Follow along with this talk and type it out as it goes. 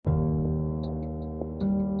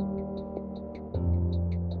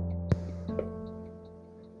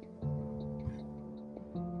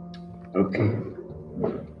Okay.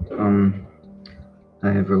 Um.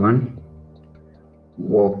 Hi everyone.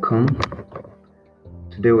 Welcome.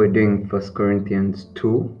 Today we're doing First Corinthians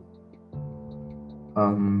 2.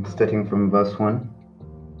 Starting from verse 1.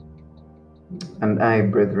 And I,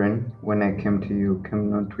 brethren, when I came to you,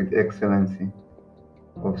 came not with excellency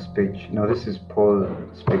of speech. Now this is Paul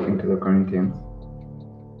speaking to the Corinthians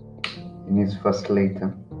in his first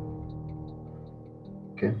letter.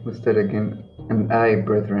 Okay, we'll start again. And I,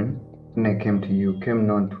 brethren, when I came to you, came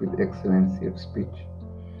not with excellency of speech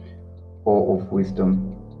or of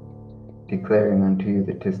wisdom, declaring unto you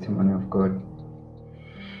the testimony of God.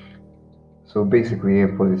 So basically,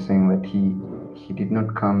 here Paul is saying that he did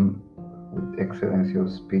not come with excellency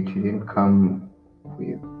of speech. He didn't come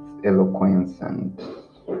with eloquence and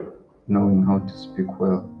knowing how to speak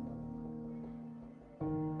well.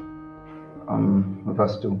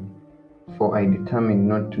 Verse 2. For I determined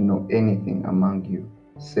not to know anything among you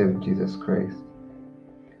save Jesus Christ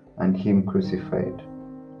and him crucified.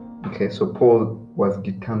 Okay, so Paul was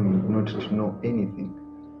determined not to know anything,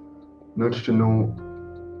 not to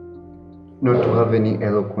have any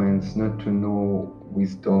eloquence, not to know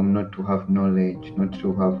wisdom, not to have knowledge, not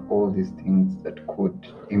to have all these things that could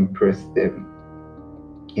impress them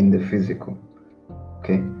in the physical.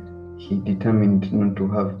 Okay, he determined not to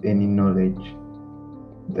have any knowledge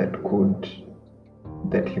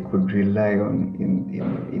that he could rely on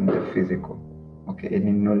in the physical. Okay,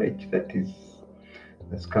 any knowledge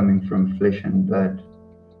that's coming from flesh and blood.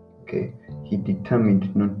 Okay, he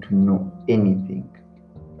determined not to know anything.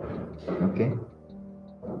 Okay,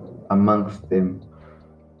 amongst them.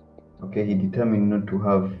 Okay, he determined not to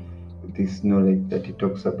have this knowledge that he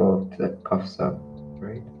talks about that puffs up,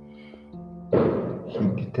 right?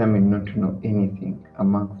 He determined not to know anything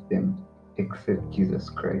amongst them except Jesus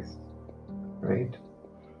Christ, right?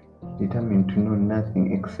 He determined to know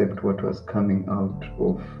nothing except what was coming out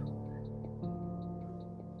of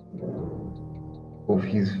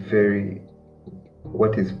his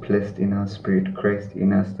what is placed in our spirit, Christ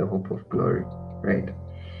in us, the hope of glory, right?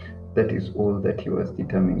 That is all that he was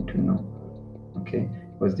determined to know. Okay,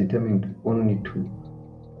 he was determined only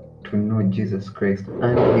to know Jesus Christ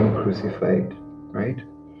and him crucified, right?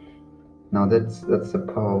 Now that's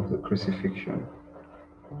the power of the crucifixion,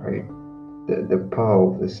 right? The power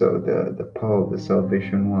of the power of the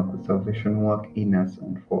salvation work in us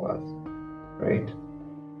and for us, right?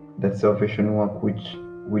 That salvation work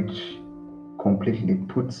which completely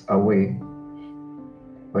puts away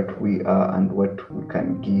what we are and what we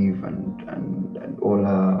can give and all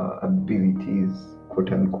our abilities,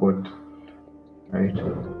 quote unquote, right?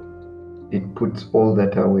 It puts all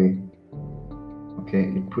that away. Okay,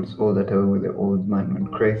 it puts all that away with the old man. When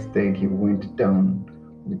Christ died, he went down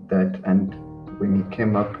with that, and when he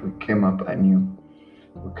came up, we came up anew.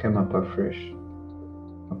 We came up afresh.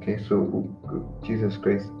 Okay, so Jesus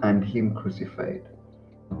Christ and him crucified.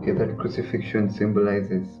 Okay, that crucifixion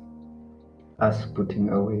symbolizes us putting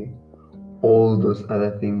away all those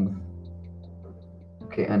other things.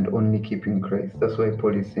 Okay, and only keeping Christ. That's why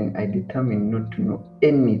Paul is saying, I determined not to know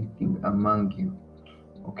anything among you.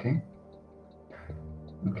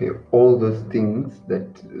 Okay, all those things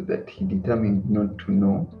that he determined not to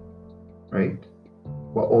know, right,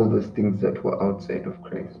 were all those things that were outside of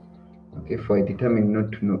Christ. Okay, for I determined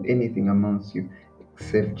not to know anything amongst you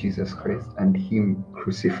except Jesus Christ and him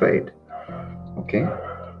crucified. Okay,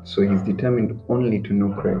 so he's determined only to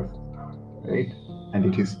know Christ, right? And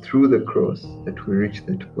it is through the cross that we reach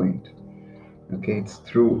that point. Okay, it's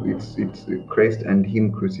Christ and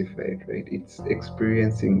him crucified, right? It's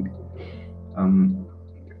experiencing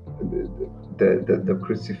the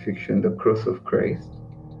crucifixion, the cross of Christ,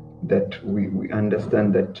 that we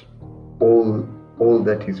understand that all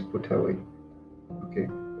that is put away. Okay,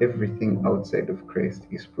 everything outside of Christ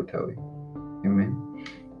is put away. Amen.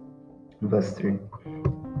 Verse 3.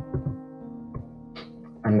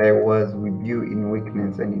 And I was with you in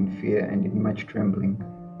weakness and in fear and in much trembling.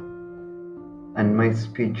 And my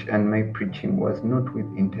speech and my preaching was not with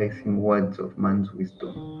enticing words of man's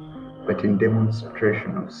wisdom, but in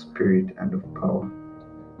demonstration of spirit and of power.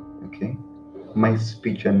 Okay? My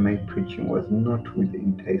speech and my preaching was not with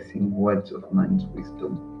enticing words of man's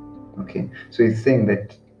wisdom. Okay? So he's saying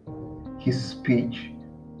that his speech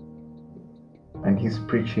and his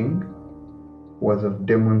preaching was of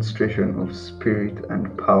demonstration of spirit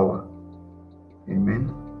and power. Amen?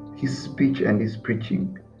 His speech and his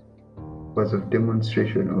preaching was of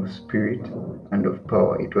demonstration of spirit and of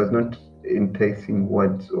power. It was not enticing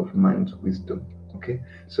words of man's wisdom. Okay,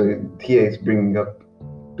 so here is bringing up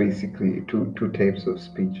basically two types of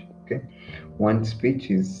speech. Okay, one speech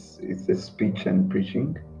is the speech and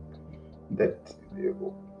preaching, that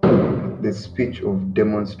the speech of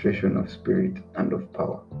demonstration of spirit and of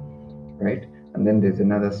power, right? And then there's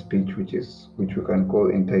another speech which we can call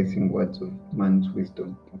enticing words of man's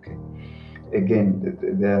wisdom. Okay, again,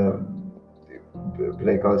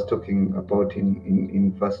 like I was talking about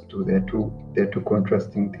in verse 2, there are two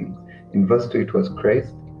contrasting things. In verse 2 it was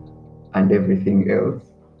Christ and everything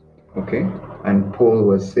else, okay, and Paul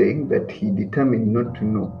was saying that he determined not to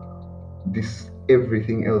know this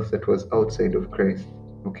everything else that was outside of Christ.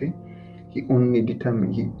 Okay, he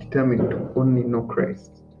determined to only know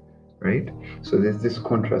Christ, right? So there's this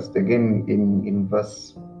contrast again in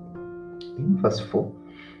verse 4.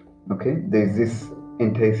 Okay, there's this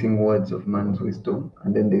enticing words of man's wisdom,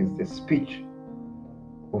 and then there's the speech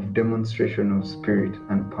of demonstration of spirit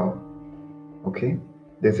and power. Okay,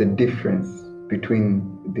 there's a difference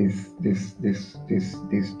between these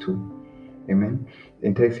two. Amen. The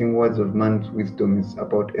enticing words of man's wisdom is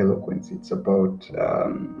about eloquence. It's about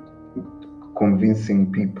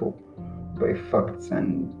convincing people by facts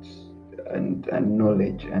and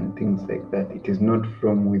knowledge and things like that. It is not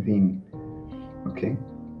from within. Okay.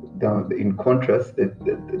 Now, in contrast,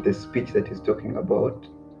 the speech that he's talking about,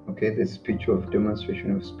 okay, the speech of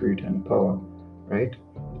demonstration of spirit and power, right?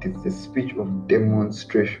 It is the speech of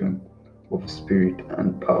demonstration of spirit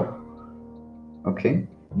and power. Okay,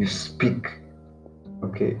 you speak,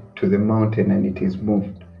 okay, to the mountain and it is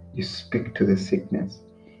moved. You speak to the sickness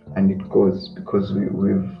and it goes, because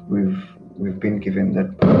we've been given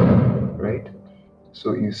that power, right?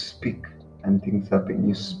 So you speak and things happen.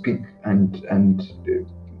 You speak and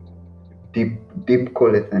deep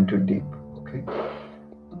calleth unto deep. Okay,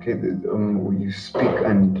 you speak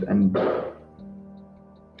and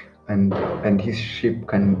his sheep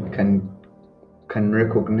can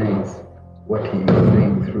recognize what he is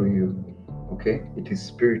saying through you. Okay, it is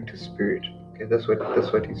spirit to spirit. Okay, that's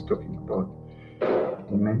what he's talking about.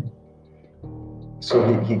 Amen. So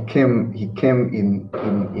he came in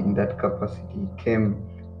that capacity. He came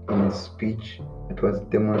in a speech that was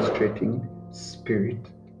demonstrating spirit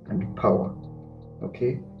and power.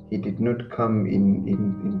 Okay, he did not come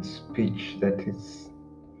in speech that is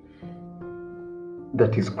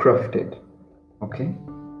crafted. Okay,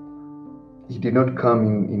 he did not come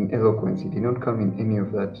in eloquence. He did not come in any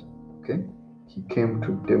of that. Okay, he came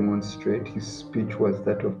to demonstrate. His speech was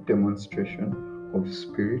that of demonstration of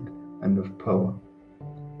spirit and of power.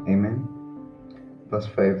 Amen. Verse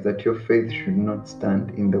 5, that your faith should not stand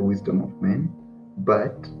in the wisdom of men,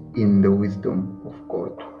 but in the wisdom of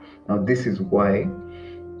God. Now this is why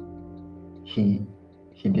he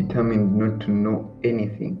determined not to know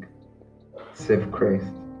anything save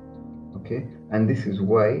Christ. Okay, and this is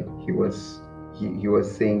why he was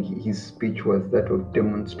saying his speech was that of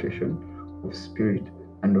demonstration of spirit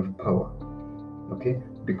and of power. Okay,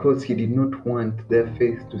 because he did not want their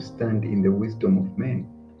faith to stand in the wisdom of men.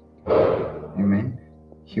 Amen.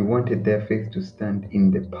 He wanted their faith to stand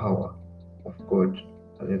in the power of God.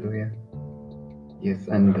 Hallelujah. Yes,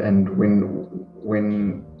 and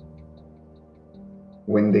when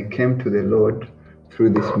they came to the Lord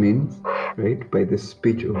through this means, right, by the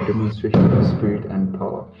speech of demonstration of spirit and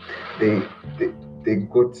power, they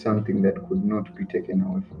got something that could not be taken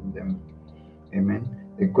away from them. Amen.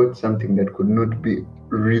 They got something that could not be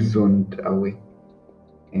reasoned away.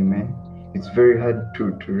 Amen. It's very hard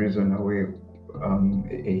to reason away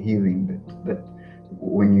a healing that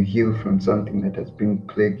when you heal from something that has been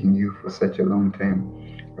plaguing you for such a long time,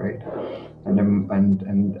 right? And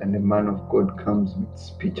a man of God comes with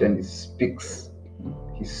speech and he speaks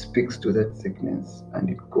to that sickness and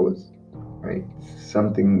it goes, right?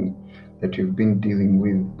 Something that you've been dealing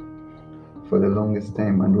with for the longest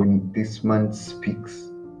time, and when this man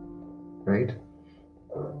speaks, right,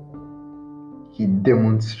 he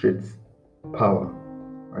demonstrates power,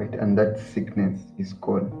 right, and that sickness is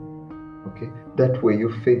gone. Okay, that way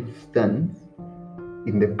your faith stands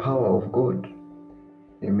in the power of God.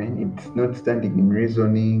 Amen. It's not standing in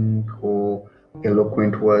reasoning or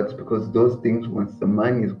eloquent words, because those things, once the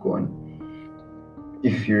man is gone,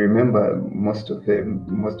 if you remember most of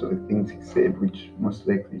the things he said, which most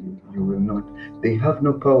likely you will not, they have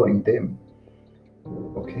no power in them.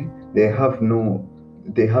 Okay, they have no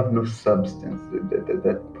substance.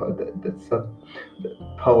 That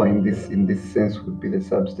power in this sense would be the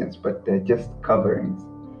substance, but they're just coverings.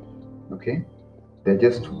 Okay, they're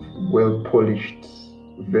just well polished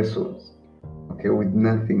vessels, okay, with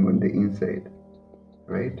nothing on the inside,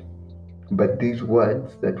 right? But these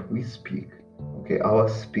words that we speak, okay, our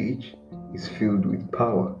speech is filled with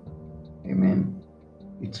power. Amen.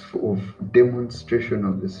 It's of demonstration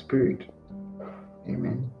of the Spirit.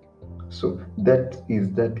 Amen. So that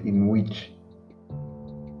is that in which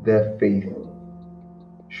their faith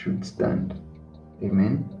should stand.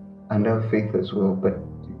 Amen. And our faith as well. But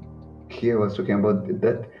here I was talking about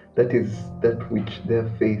that is that which their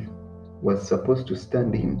faith was supposed to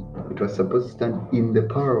stand in. It was supposed to stand in the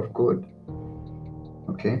power of God.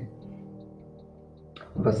 Okay.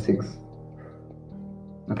 Verse 6.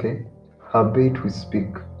 Okay. Howbeit we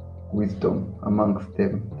speak wisdom amongst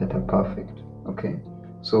them that are perfect. Okay.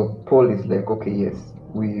 So Paul is like, okay, yes,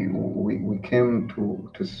 we came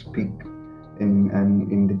to speak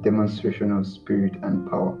in the demonstration of spirit and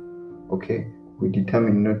power. Okay. I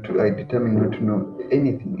determined not to know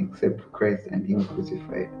anything except Christ and Him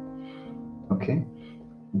crucified. Okay.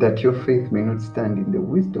 That your faith may not stand in the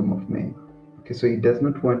wisdom of men. Okay, so He does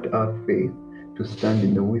not want our faith to stand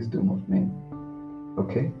in the wisdom of men.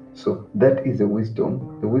 Okay, so that is a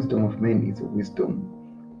wisdom. The wisdom of men is a wisdom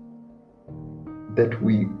that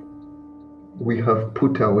we have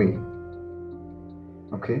put away.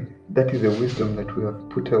 Okay, that is a wisdom that we have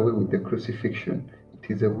put away with the crucifixion.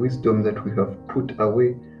 It is a wisdom that we have put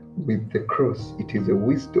away with the cross. It is a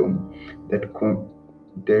wisdom that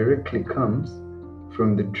directly comes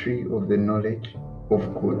from the tree of the knowledge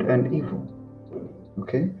of good and evil.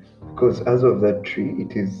 Okay, because as of that tree,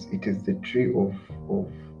 it is the tree of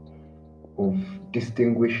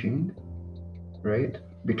distinguishing, right,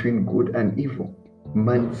 between good and evil,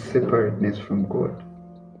 man's separateness from God.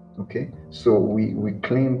 Okay, so we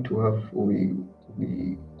claim to have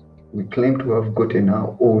we claim to have gotten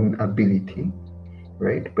our own ability,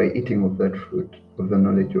 right, by eating of that fruit of the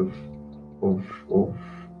knowledge of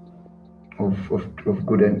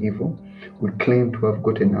good and evil. We claim to have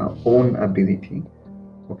gotten our own ability,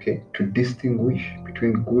 okay, to distinguish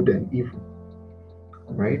between good and evil,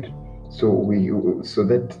 right? So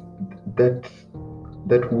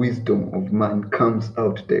that wisdom of man comes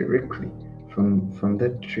out directly from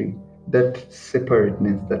that tree, that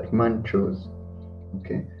separateness that man chose.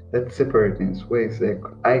 Okay, that separateness where it's like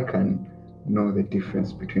I can know the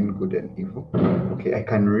difference between good and evil. Okay, I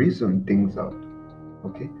can reason things out.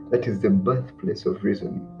 Okay, that is the birthplace of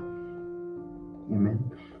reasoning. Amen.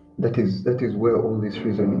 That is where all this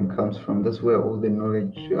reasoning comes from. That's where all the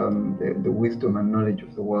knowledge, the wisdom and knowledge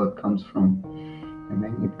of the world comes from.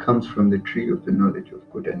 Amen. It comes from the tree of the knowledge of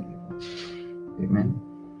good and evil. Amen.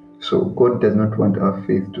 So God does not want our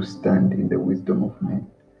faith to stand in the wisdom of men.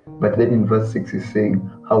 But then in verse 6 he's saying,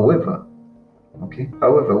 however,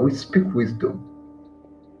 we speak wisdom.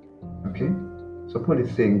 Okay? So Paul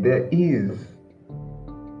is saying there is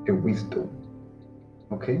a wisdom.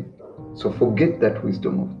 Okay? So forget that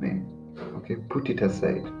wisdom of men. Okay? Put it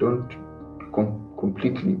aside. Don't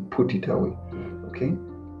completely put it away. Okay?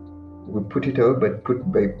 We put it away, but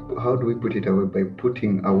how do we put it away? By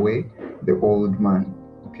putting away the old man.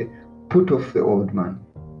 Okay? Put off the old man.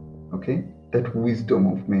 Okay? That wisdom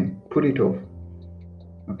of men. Put it off.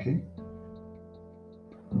 Okay?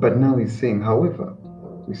 But now he's saying, however,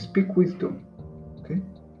 we speak wisdom. Okay?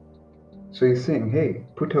 So he's saying, hey,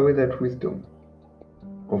 put away that wisdom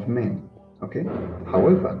of men. Okay?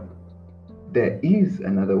 However, there is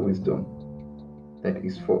another wisdom that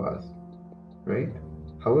is for us. Right?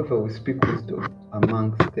 However, we speak wisdom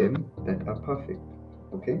amongst them that are perfect.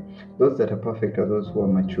 Okay? Those that are perfect are those who are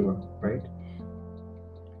mature, right?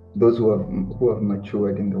 Those who have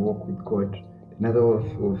matured in the walk with God. Another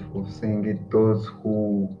way of saying it, those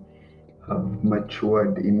who have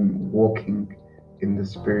matured in walking in the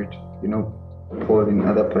Spirit. You know, Paul in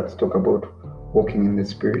other parts talk about walking in the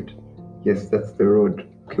Spirit. Yes, that's the road.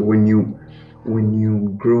 Okay, when you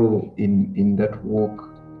grow in that walk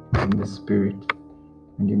in the Spirit,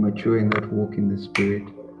 and you mature in that walk in the Spirit,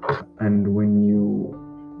 and when you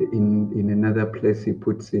in another place he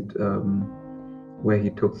puts it where he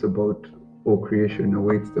talks about all creation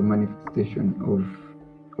awaits the manifestation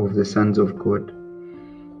of the sons of God.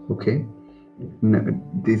 Okay, now,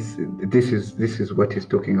 this is what he's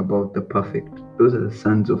talking about, the perfect. Those are the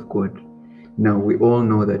sons of God. Now we all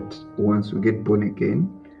know that once we get born again,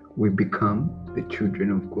 we become the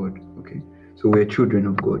children of God. Okay, so we are children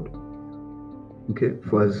of God. Okay,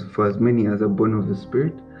 for as many as are born of the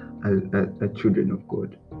Spirit are children of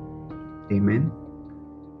God. Amen.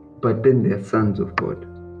 But then they are sons of God.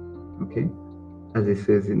 Okay, as it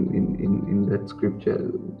says in that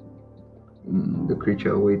scripture, the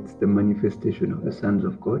creature awaits the manifestation of the sons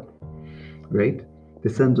of God. Right? The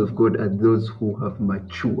sons of God are those who have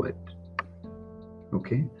matured.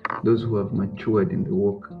 Okay, those who have matured in the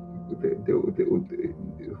walk,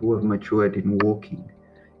 who have matured in walking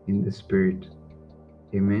in the Spirit.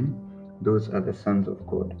 Amen. Those are the sons of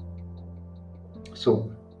God.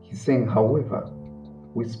 So he's saying, however,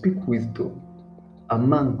 we speak wisdom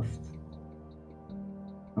amongst,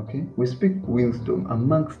 okay? We speak wisdom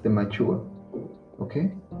amongst the mature,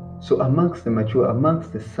 okay? So amongst the mature,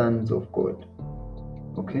 amongst the sons of God,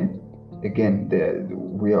 okay? Again,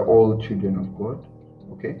 we are all children of God,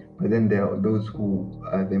 okay? But then there are those who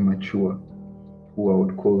are the mature, who I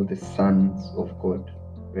would call the sons of God,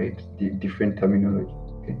 right? The different terminology,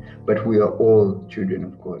 okay? But we are all children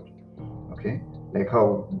of God, okay? Like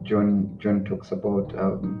how John talks about,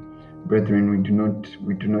 brethren, we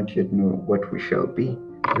do not yet know what we shall be,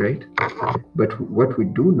 right? But what we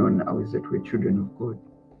do know now is that we're children of God,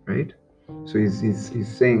 right? So he's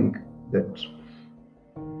saying that,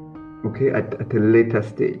 okay, at a later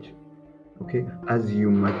stage, okay, as you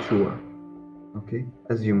mature, okay,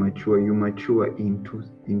 as you mature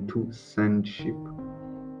into sonship,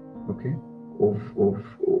 okay, of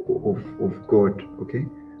God, okay.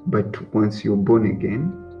 But once you're born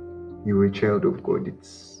again, you're a child of God.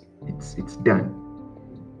 It's done.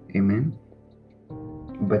 Amen.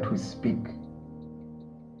 But we speak,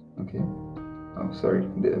 okay. I'm sorry,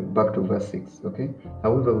 back to verse 6, okay.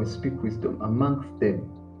 However, we speak wisdom amongst them,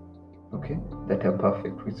 okay, that are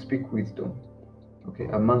perfect. We speak wisdom, okay,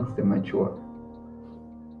 amongst the mature,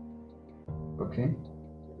 okay.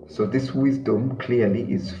 So this wisdom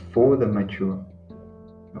clearly is for the mature,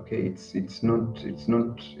 okay. It's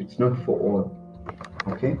not for all,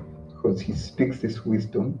 okay, because he speaks this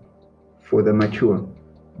wisdom for the mature,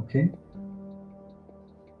 okay.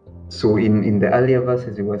 So in the earlier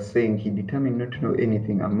verses, he was saying he determined not to know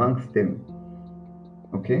anything amongst them,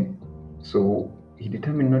 okay. So he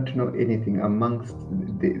determined not to know anything amongst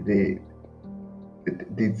the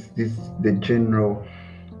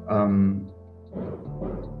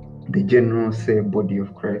general say body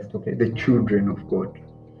of Christ, okay, the children of God,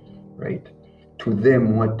 right? To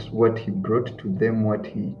them, what he brought to them, what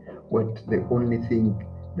the only thing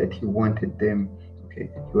that he wanted them, okay,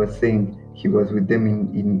 he was saying he was with them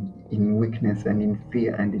in weakness and in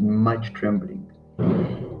fear and in much trembling,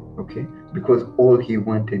 okay, because all he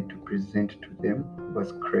wanted to present to them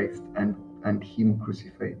was Christ and him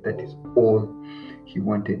crucified. That is all he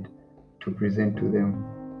wanted to present to them,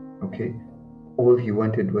 okay. All he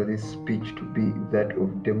wanted was his speech to be that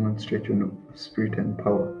of demonstration of spirit and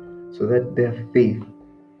power, so that their faith,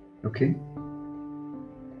 okay,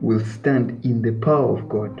 will stand in the power of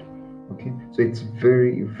God, okay. So it's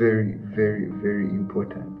very, very, very, very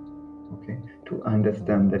important, okay, to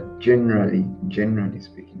understand that generally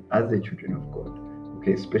speaking, as the children of God,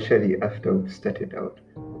 okay, especially after we've started out,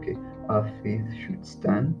 okay, our faith should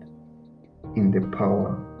stand in the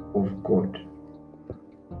power of God,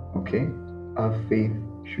 okay. Our faith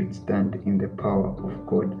should stand in the power of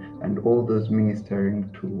God, and all those ministering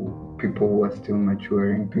to people who are still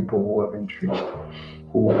maturing, people who haven't reached,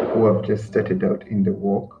 who have just started out in the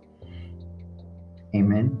walk,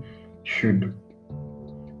 amen, should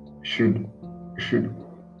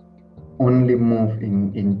only move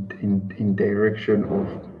in direction of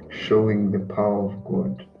showing the power of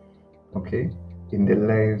God, okay, in the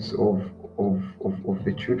lives of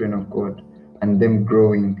the children of God, and them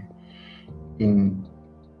growing in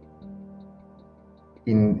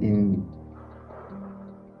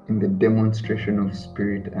the demonstration of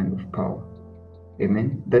spirit and of power,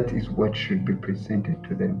 amen. That is what should be presented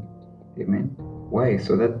to them, amen. Why?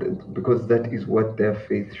 So that, because that is what their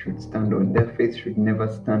faith should stand on. Their faith should never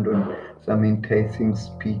stand on some enticing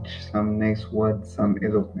speech, some nice words, some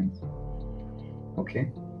eloquence,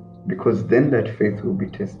 okay, because then that faith will be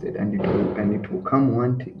tested and it will come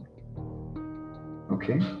wanting,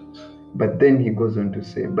 okay. But then he goes on to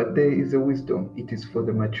say, but there is a wisdom, it is for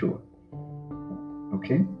the mature,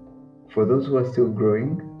 okay, for those who are still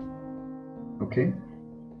growing, okay,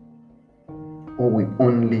 or we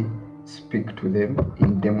only speak to them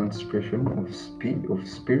in demonstration of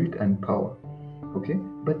spirit and power, okay.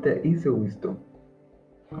 But there is a wisdom,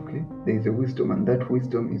 okay, there is a wisdom, and that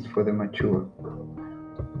wisdom is for the mature,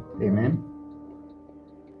 amen.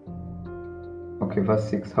 Okay, verse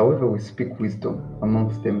 6, however we speak wisdom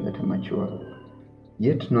amongst them that are mature,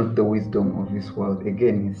 yet not the wisdom of this world.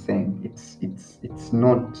 Again, he's saying it's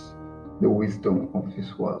not the wisdom of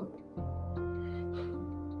this world,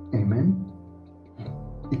 amen.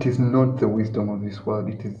 It is not the wisdom of this world.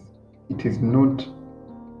 It is not,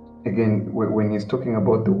 again, when he's talking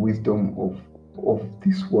about the wisdom of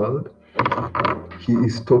this world, he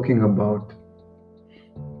is talking about,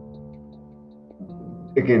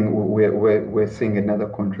 again, we're seeing another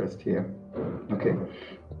contrast here, okay.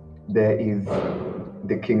 There is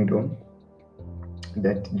the kingdom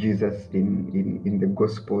that Jesus in the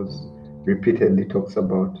Gospels repeatedly talks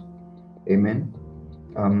about, amen.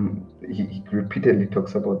 He repeatedly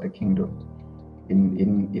talks about the kingdom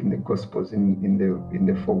in the Gospels, in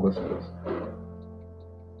the four Gospels.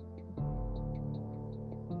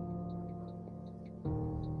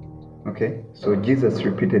 Okay, so Jesus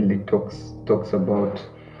repeatedly talks about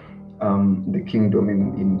the kingdom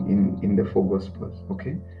in the four Gospels.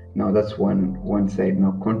 Okay, now that's one side.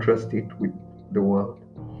 Now contrast it with the world.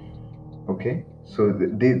 Okay, so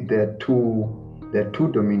there are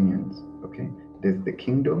two dominions. Okay, there's the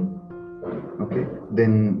kingdom. Okay,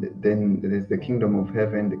 then there's the kingdom of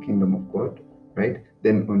heaven, the kingdom of God, right?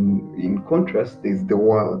 Then in contrast, there's the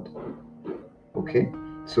world. Okay,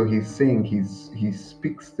 so he's saying he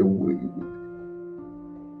speaks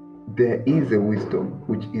there is a wisdom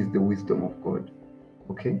which is the wisdom of God.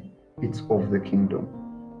 Okay, it's of the kingdom.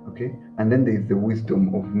 Okay, and then there's the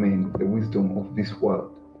wisdom of men, the wisdom of this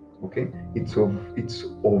world. Okay, it's of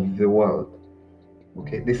the world.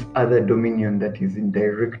 Okay, this other dominion that is in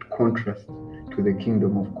direct contrast to the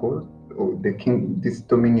kingdom of God, or this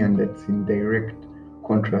dominion that's in direct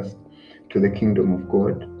contrast to the kingdom of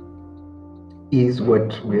God, is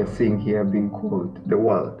what we are seeing here being called the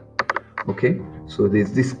world. Okay, so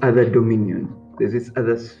there's this other dominion, there's this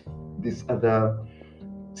other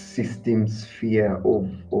system sphere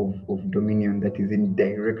of dominion that is in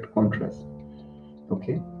direct contrast,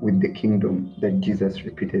 okay, with the kingdom that Jesus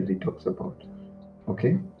repeatedly talks about.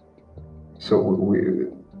 Okay, so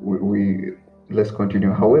we let's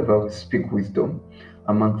continue. However, we speak wisdom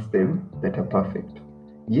amongst them that are perfect,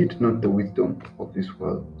 yet not the wisdom of this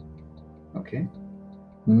world. Okay,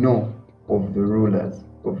 nor of the rulers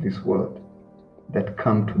of this world that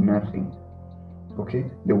come to nothing. Okay,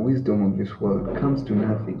 the wisdom of this world comes to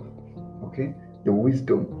nothing. Okay, the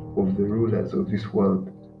wisdom of the rulers of this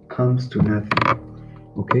world comes to nothing.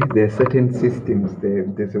 Okay, there are certain systems,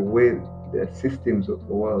 there's a way, there are systems of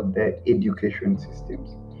the world, there are education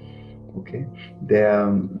systems. Okay, there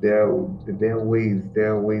are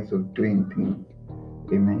ways of doing things.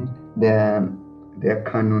 Amen. There are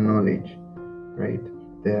canon knowledge, right?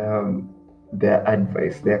 Their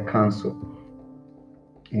advice, their counsel.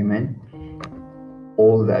 Amen.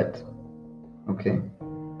 All that, okay,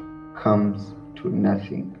 comes to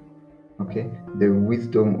nothing. Okay, the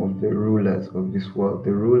wisdom of the rulers of this world,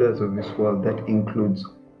 that includes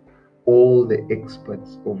all the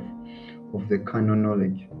experts of the canon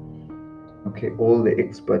knowledge. Okay, all the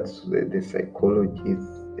experts, the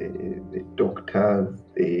psychologists, the doctors,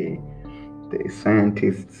 the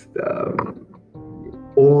scientists,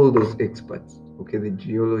 all those experts. Okay, the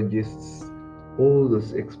geologists, all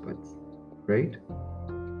those experts, right?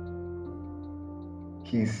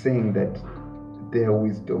 He's saying that their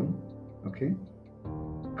wisdom, okay,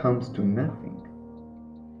 comes to nothing.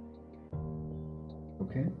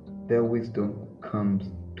 Okay, their wisdom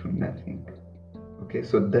comes to nothing. Okay,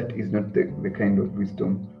 so that is not the kind of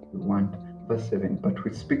wisdom we want. Verse 7, but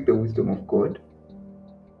we speak the wisdom of God.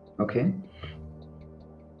 Okay,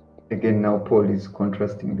 again, now Paul is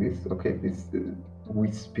contrasting this. Okay,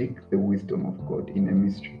 we speak the wisdom of God in a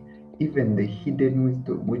mystery, even the hidden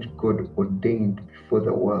wisdom which God ordained before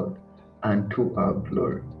the world unto our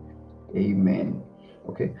glory. Amen.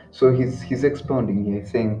 Okay, so he's expounding here,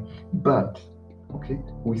 saying, but okay,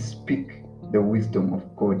 we speak the wisdom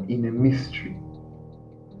of God in a mystery.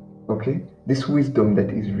 Okay, this wisdom that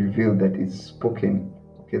is revealed, that is spoken,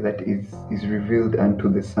 okay, that is revealed unto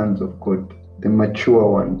the sons of God, the mature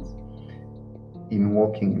ones in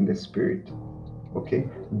walking in the Spirit. Okay,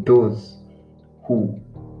 those who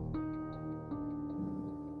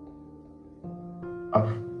are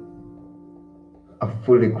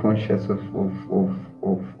fully conscious of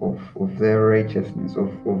their righteousness,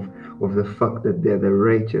 of the fact that they are the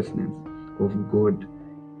righteousness of God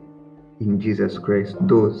in Jesus Christ.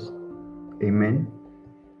 Those, amen.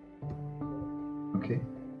 Okay,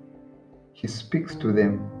 he speaks to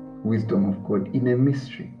them wisdom of God in a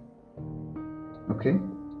mystery. Okay,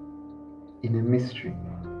 in a mystery,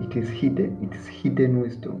 it is hidden, it is hidden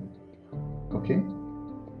wisdom. Okay,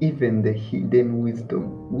 even the hidden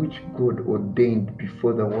wisdom which God ordained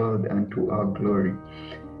before the world unto our glory.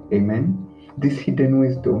 Amen. This hidden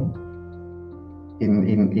wisdom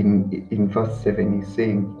in verse 7 is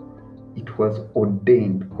saying it was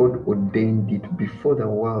ordained. God ordained it before the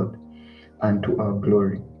world unto our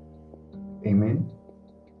glory. Amen.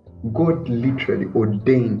 God literally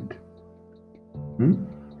ordained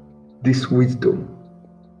this wisdom.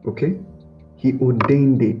 Okay, he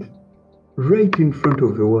ordained it right in front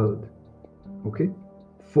of the world. Okay,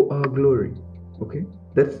 for our glory. Okay,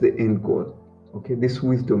 that's the end goal. Okay, this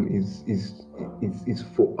wisdom is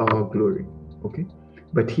for our glory. Okay,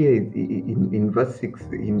 but here in verse 6,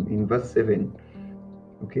 in verse 7,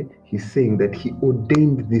 Okay, he's saying that he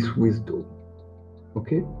ordained this wisdom,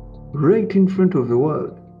 okay, right in front of the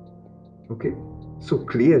world. Okay, so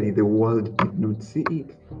clearly the world did not see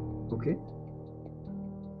it. Okay,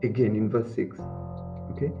 again in verse 6,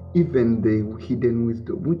 okay, even the hidden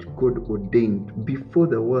wisdom which God ordained before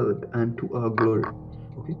the world unto our glory.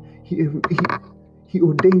 Okay, he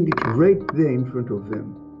ordained it right there in front of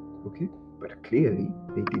them. Okay, but clearly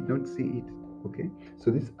they did not see it. Okay,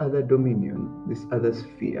 so this other dominion, this other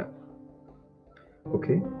sphere,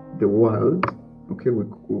 okay, the world, okay,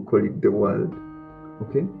 we'll call it the world,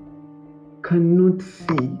 okay, cannot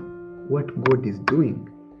see what God is doing.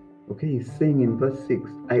 Okay, he's saying in verse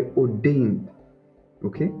 6, I ordained,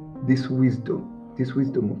 okay, this wisdom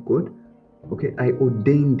of God, okay, I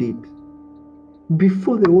ordained it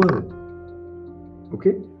before the world,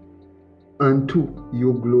 okay, unto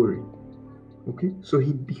your glory. Okay, so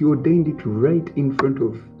he ordained it right in front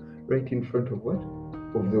of what?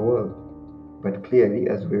 Of the world. But clearly,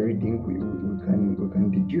 as we're reading, we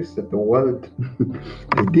can deduce that the world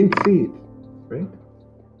they didn't see it, right?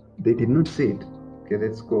 They did not see it. Okay,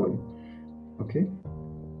 let's go on. Okay,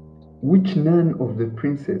 which none of the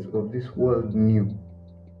princes of this world knew.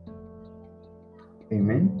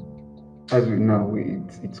 Amen. As we now,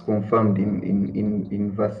 it's confirmed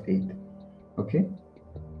in verse 8. Okay,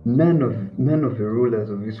 none of the rulers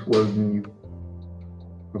of this world knew.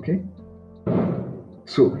 Okay,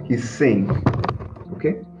 so he's saying,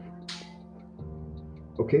 okay,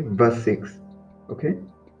 verse 6, okay,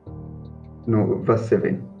 no, verse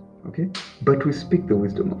 7, okay, but we speak the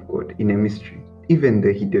wisdom of God in a mystery, even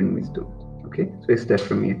the hidden wisdom. Okay, so let's start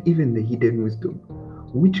from here. Even the hidden wisdom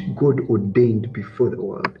which God ordained before the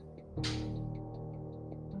world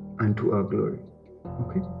unto our glory.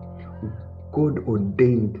 Okay, God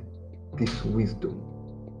ordained this wisdom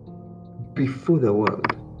before the world,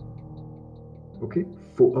 okay,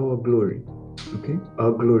 for our glory. Okay,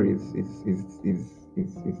 our glory is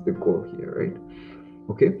the goal here, right?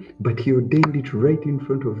 Okay, but he ordained it right in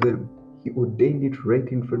front of them. He ordained it right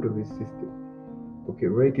in front of his system. Okay,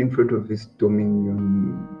 right in front of this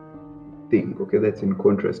dominion thing. Okay, that's in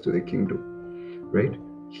contrast to the kingdom, right?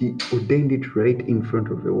 He ordained it right in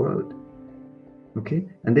front of the world. Okay,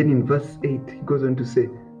 and then in verse 8 he goes on to say,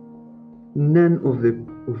 none of the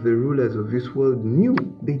rulers of this world knew.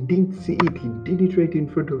 They didn't see it. He did it right in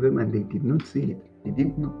front of them, and they did not see it. They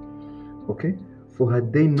didn't know. Okay, for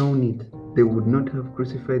had they known it, they would not have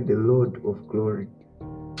crucified the Lord of glory.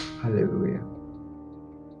 Hallelujah.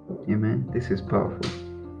 Amen. This is powerful.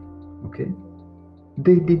 Okay,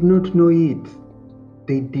 they did not know it.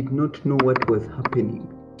 They did not know what was happening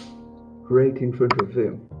right in front of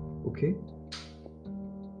them. Okay,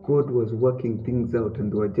 God was working things out,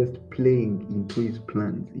 and they were just playing into his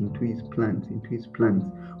plans.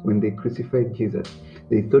 When they crucified Jesus,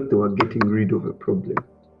 they thought they were getting rid of a problem.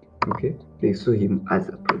 Okay, they saw him as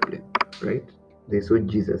a problem, right? They saw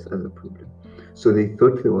Jesus as a problem, so they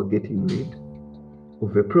thought they were getting rid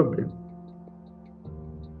of a problem.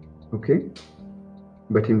 Okay,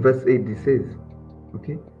 but in verse 8 he says,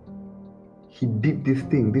 okay, he did this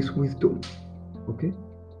thing, this wisdom. Okay,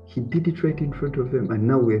 he did it right in front of them, and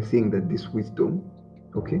now we are seeing that this wisdom,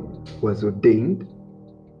 okay, was ordained.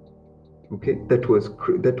 Okay, that was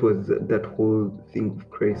that whole thing of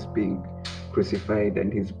Christ being crucified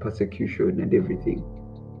and his persecution and everything.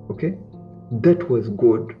 Okay, that was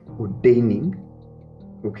God ordaining,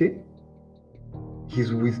 okay,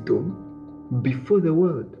 his wisdom before the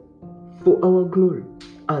world for our glory.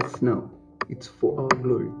 Us now, it's for our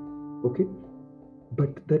glory. Okay,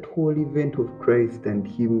 but that whole event of Christ and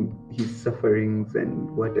him, his sufferings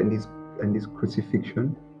and his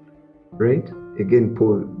crucifixion, right? Again,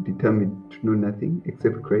 Paul determined to know nothing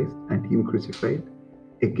except Christ and him crucified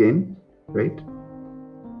again, right?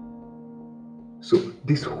 So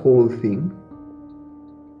this whole thing,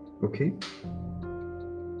 okay,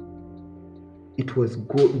 it was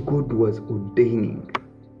God was ordaining,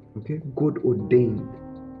 okay? God ordained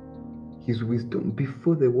his wisdom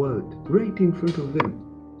before the world, right in front of them,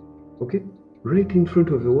 okay? Right in front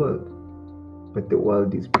of the world. But the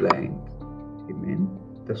world is blind. Amen.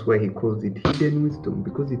 That's why he calls it hidden wisdom,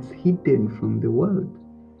 because it's hidden from the world.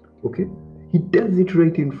 Okay, he does it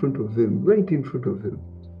right in front of them,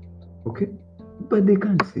 okay, but they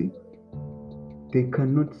can't see, they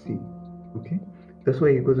cannot see. Okay, that's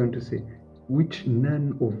why he goes on to say, which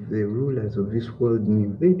none of the rulers of this world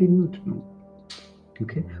knew. They did not know.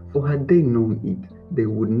 Okay, for had they known it, they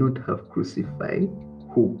would not have crucified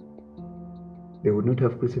who? They would not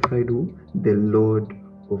have crucified who? The Lord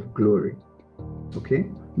of glory. Okay,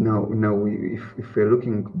 now if we're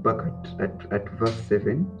looking back at verse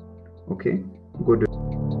 7, okay, go to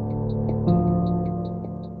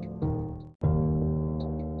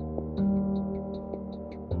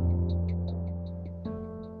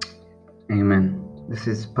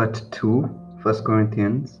This is part 2, 1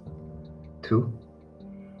 Corinthians 2.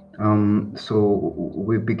 So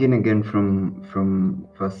we begin again from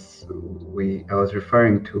verse. I was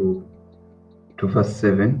referring to verse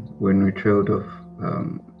 7 when we trailed off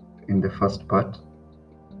in the first part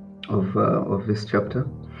of this chapter.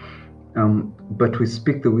 But we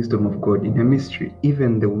speak the wisdom of God in a mystery,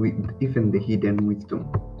 even the hidden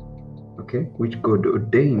wisdom, okay, which God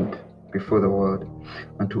ordained before the world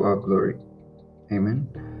unto our glory. Amen.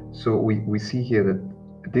 So we see here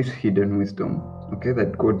that this hidden wisdom, okay,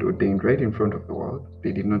 that God ordained right in front of the world,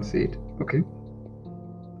 they did not see it, okay?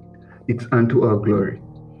 It's unto our glory,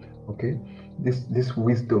 okay? This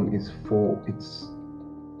wisdom is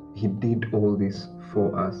He did all this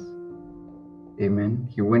for us. Amen.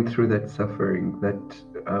 He went through that suffering,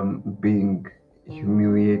 that being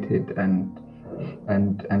humiliated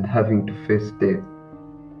and having to face death,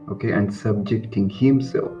 okay, and subjecting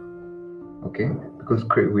himself, okay, because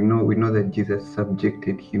we know that Jesus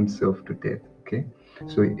subjected himself to death, okay.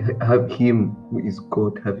 So have him, who is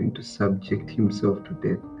God, having to subject himself to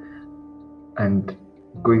death and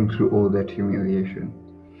going through all that humiliation,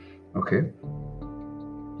 okay.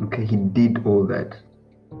 He did all that.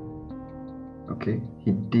 Okay,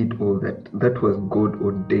 he did all that. That was God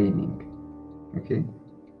ordaining, okay,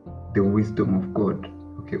 the wisdom of God,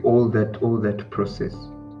 okay, all that process,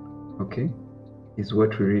 okay, is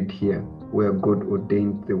what we read here, where God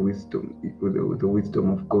ordained the wisdom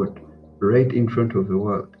of God right in front of the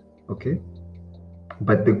world, okay.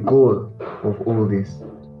 But the goal of all this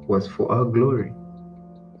was for our glory.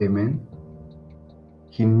 Amen.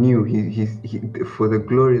 He knew he for the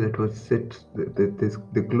glory that was set,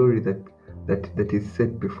 the glory that is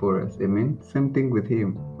set before us. Amen. Same thing with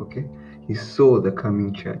him, okay. He saw the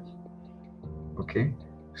coming church, okay.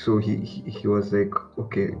 So he was like,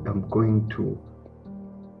 okay, I'm going to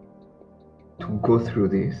go through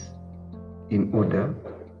this in order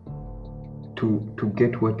to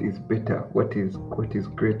get what is better, what is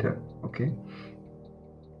greater, okay.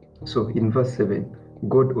 So in verse 7,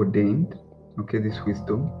 God ordained, okay, this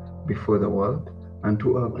wisdom before the world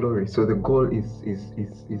unto our glory. So the goal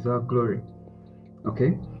is our glory,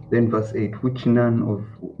 okay. Then verse 8, which none of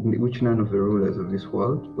the rulers of this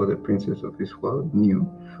world or the princes of this world knew,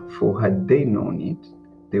 for had they known it,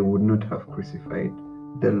 they would not have crucified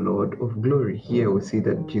the Lord of glory. Here we see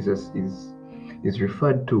that Jesus is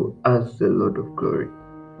referred to as the Lord of glory,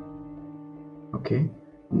 okay.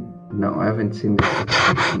 Now I haven't seen this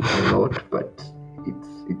expression a lot, but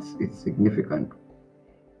it's significant,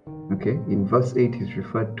 okay. In verse 8 he's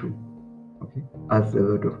referred to, okay, as the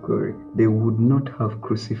Lord of glory. They would not have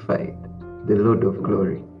crucified the Lord of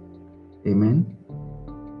glory. Amen.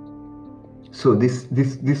 So this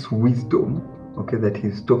wisdom, okay, that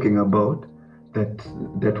he's talking about,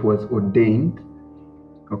 that was ordained,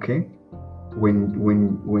 okay,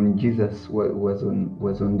 when Jesus was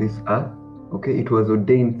on this earth, okay, it was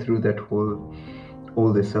ordained through that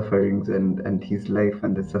all the sufferings and his life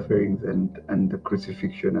and the sufferings and the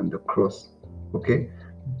crucifixion and the cross, okay,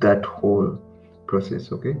 that whole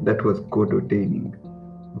process, okay, that was God ordaining,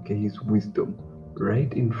 okay, his wisdom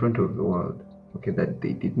right in front of the world, okay, that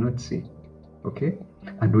they did not see, okay.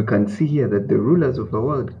 And we can see here that the rulers of the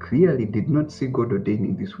world clearly did not see God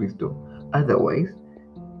ordaining this wisdom. Otherwise,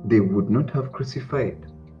 they would not have crucified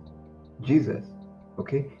Jesus,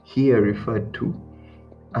 okay, here referred to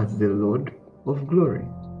as the Lord of glory,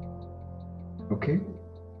 okay.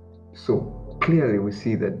 So clearly we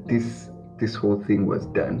see that this whole thing was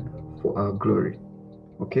done for our glory,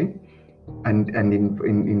 okay. And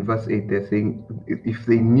in verse 8 they're saying, if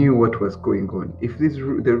they knew what was going on, if the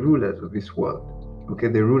rulers of this world, okay,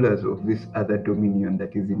 the rulers of this other dominion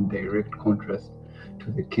that is in direct contrast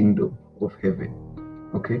to the kingdom of heaven,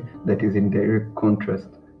 okay, that is in direct contrast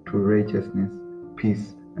to righteousness,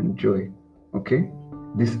 peace and joy, okay,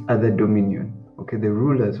 this other dominion, okay, the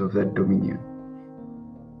rulers of that dominion,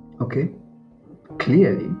 okay,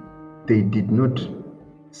 clearly they did not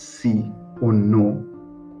see or know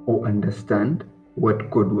or understand what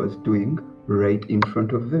God was doing right in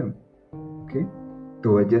front of them, okay. They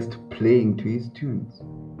were just playing to his tunes,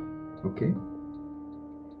 okay.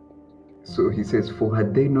 So he says, for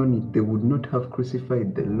had they known it, they would not have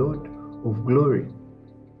crucified the Lord of glory,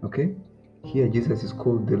 okay. Here Jesus is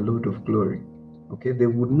called the Lord of glory, okay. They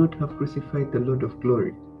would not have crucified the Lord of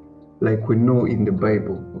glory. Like we know in the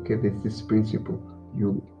Bible, okay, there's this principle,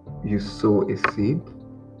 you sow a seed,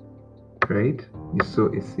 right? You sow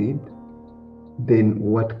a seed, then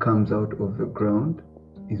what comes out of the ground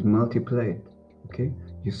is multiplied, okay.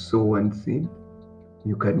 You sow one seed,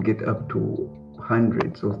 you can get up to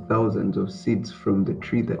hundreds or thousands of seeds from the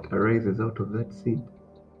tree that arises out of that seed.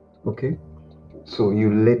 Okay, so you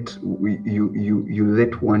let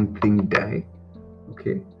one thing die.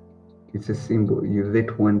 Okay, it's a symbol. You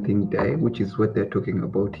let one thing die, which is what they're talking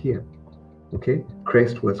about here. Okay,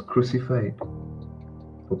 Christ was crucified.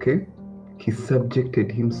 Okay, he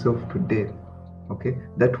subjected himself to death. Okay,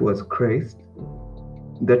 that was Christ.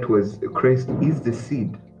 Christ is the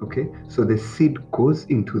seed. Okay, so the seed goes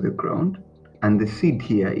into the ground, and the seed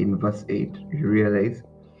here in verse 8, you realize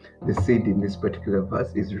the seed in this particular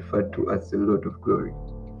verse is referred to as the Lord of glory.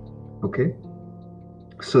 Okay,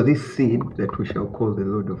 so this seed that we shall call the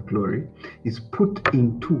Lord of glory is put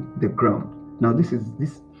into the ground. Now this is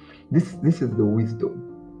the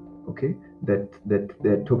wisdom, okay, that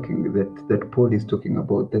they're talking, that Paul is talking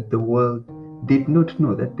about, that the world did not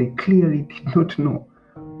know, that they clearly did not know.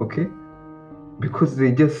 Okay, because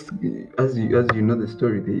they just, as you know the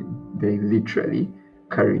story, they literally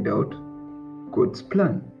carried out God's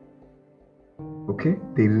plan. Okay,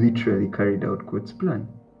 they literally carried out God's plan.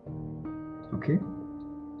 Okay,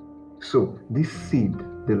 so this seed,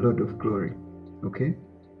 the Lord of glory, okay,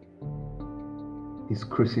 is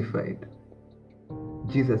crucified.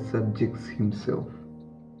 Jesus subjects himself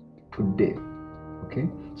to death. Okay,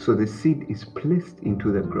 so the seed is placed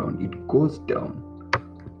into the ground, it goes down.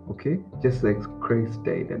 Okay, just like Christ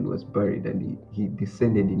died and was buried, and he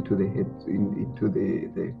descended into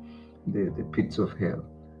the the pits of hell.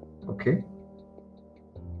 Okay,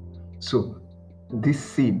 so this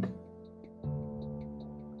seed,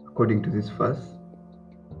 according to this verse,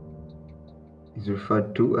 is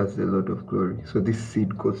referred to as the Lord of glory. So this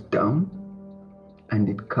seed goes down and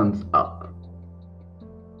it comes up.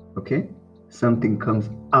 Okay, something comes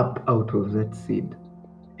up out of that seed.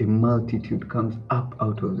 A multitude comes up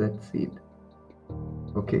out of that seed.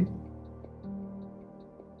 Okay,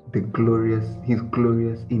 his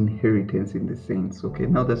glorious inheritance in the saints. Okay,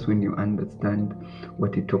 now that's when you understand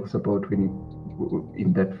what he talks about when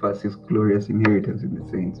in that verse, his glorious inheritance in the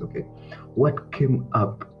saints. Okay, what came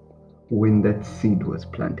up when that seed was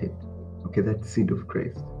planted? Okay, that seed of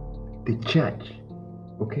Christ, the church.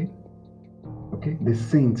 Okay, the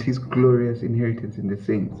saints, his glorious inheritance in the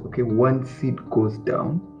saints. Okay, one seed goes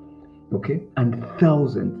down. Okay, and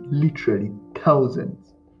thousands, literally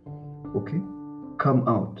thousands, okay, come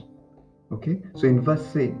out. Okay, so in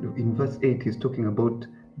verse 8, he's talking about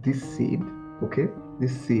this seed. Okay,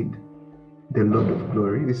 this seed, the Lord of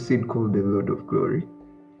glory, this seed called the Lord of glory,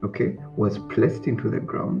 okay, was placed into the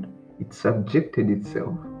ground. It subjected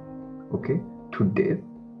itself, okay, to death,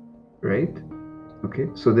 right? Okay,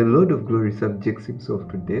 so the Lord of glory subjects himself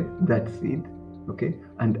to death, that seed, okay,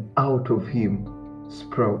 and out of him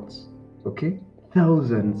sprouts, okay,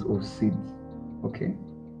 thousands of seeds. Okay,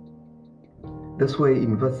 that's why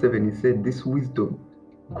in verse 7 he said, this wisdom,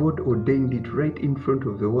 God ordained it right in front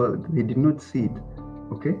of the world. They did not see it.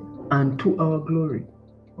 Okay, and to our glory.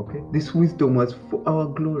 Okay, this wisdom was for our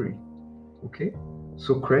glory. Okay,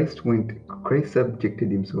 so Christ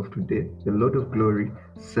subjected himself to death. The Lord of glory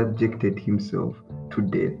subjected himself to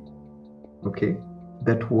death. Okay,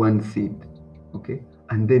 that one seed. Okay,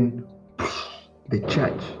 and then the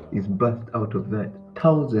church is birthed out of that.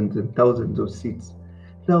 Thousands and thousands of seeds,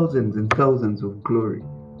 thousands and thousands of glory.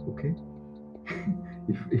 Okay,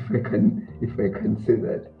 if I can say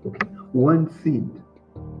that. Okay, one seed,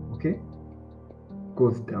 okay,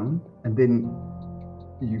 goes down, and then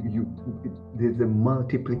there's a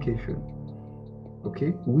multiplication,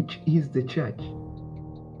 okay, which is the church.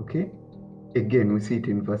 Okay, again we see it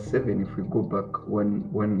in verse 7. If we go back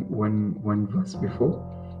one verse before,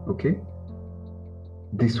 okay,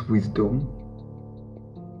 this wisdom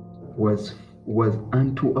was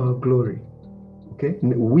unto our glory. Okay,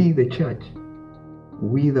 we the church,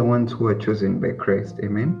 we the ones who are chosen by Christ.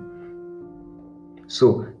 Amen.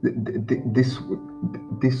 So this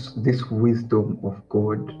wisdom of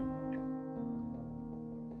God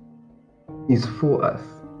is for us.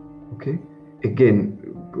 Okay, again,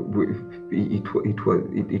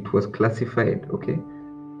 it was classified. Okay,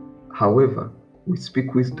 however, we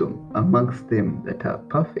speak wisdom amongst them that are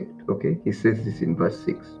perfect. Okay, he says this in verse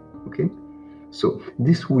 6. Okay, so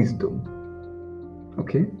this wisdom,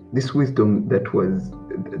 okay, this wisdom that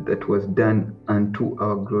was done unto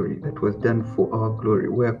our glory, that was done for our glory,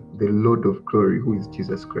 where the Lord of glory, who is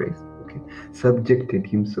Jesus Christ, okay, subjected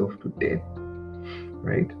himself to death,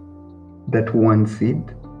 right? That one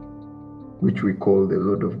seed, which we call the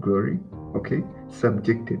Lord of glory, okay,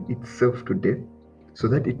 subjected itself to death, so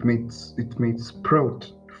that it may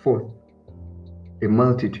sprout forth a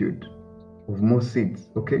multitude of more seeds.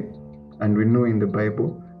 Okay, and we know in the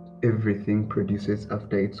Bible, everything produces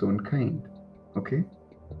after its own kind. Okay,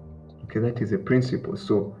 that is a principle.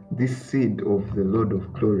 So this seed of the Lord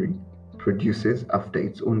of glory produces after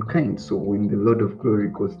its own kind. So when the Lord of glory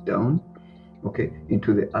goes down, okay,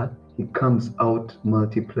 into the earth, he comes out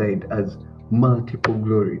multiplied as multiple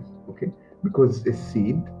glories. Okay, because a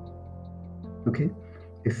seed, okay,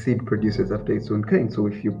 a seed produces after its own kind. So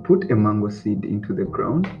if you put a mango seed into the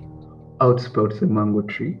ground, out sprouts a mango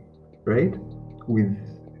tree, right, with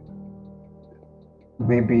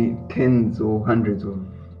maybe tens or hundreds of,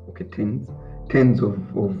 okay, tens of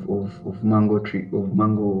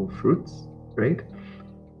mango fruits, right,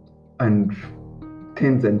 and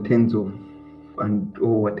tens of, and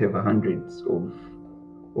or whatever, hundreds of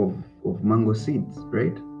mango seeds,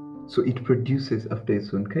 right? So it produces after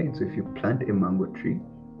its own kind. So if you plant a mango tree,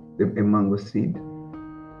 a mango seed,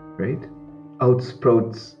 right, out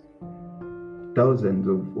sprouts thousands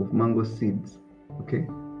of mango seeds. Okay,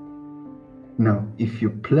 now if you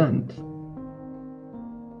plant,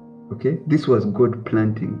 okay, this was God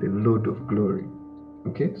planting the Lord of glory.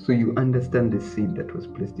 Okay, so you understand the seed that was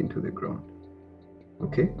placed into the ground.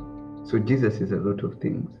 Okay, so Jesus is a lot of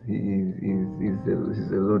things.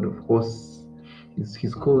 He's a Lord of hosts.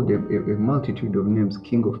 He's called a multitude of names: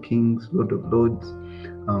 King of Kings, Lord of Lords.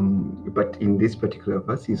 But in this particular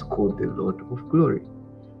verse, he's called the Lord of Glory.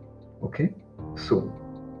 Okay, so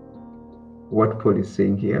what Paul is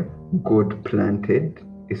saying here, God planted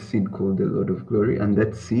a seed called the Lord of Glory, and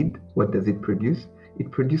that seed, what does it produce?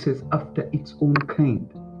 It produces after its own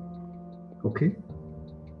kind. Okay,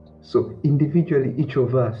 so individually, each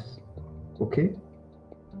of us, okay,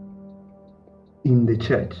 in the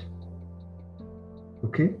church,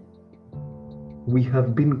 okay, we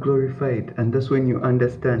have been glorified. And that's when you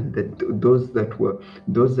understand that those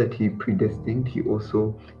that he predestined, he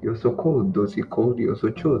also called. Those he called, he also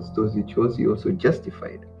chose. Those he chose, he also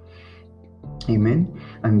justified. Amen.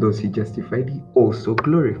 And those he justified, he also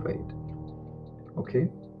glorified. Okay,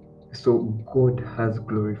 so God has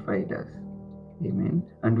glorified us. Amen.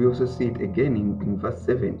 And we also see it again in verse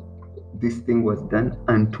 7. This thing was done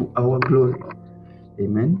unto our glory.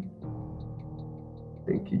 Amen.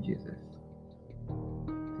 Thank you, Jesus.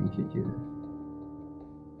 Thank you, Jesus.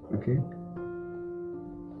 Okay.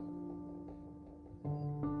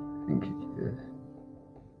 Thank you, Jesus.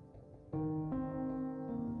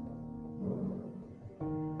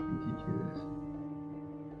 Thank you, Jesus.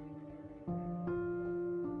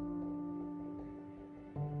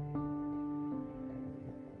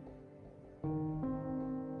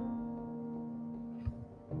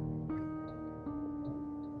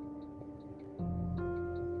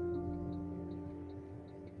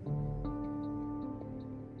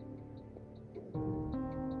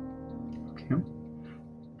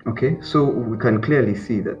 Okay, so we can clearly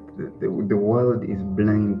see that the world is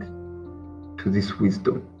blind to this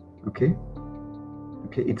wisdom. Okay,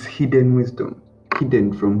 it's hidden wisdom.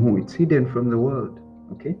 Hidden from who? It's hidden from the world.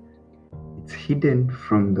 Okay, it's hidden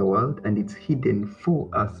from the world, and it's hidden for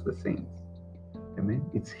us, the saints. Amen.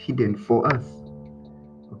 It's hidden for us.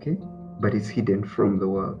 Okay, but it's hidden from the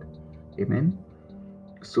world. Amen.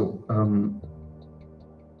 So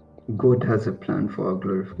God has a plan for our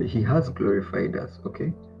glorification. He has glorified us.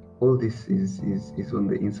 Okay, all this is on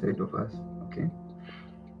the inside of us. Okay,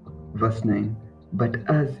 verse 9. But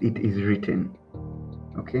as it is written,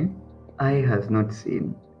 okay, eye has not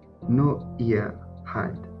seen, no ear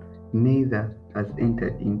heard, neither has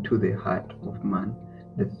entered into the heart of man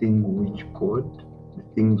the things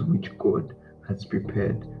which God has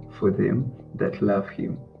prepared for them that love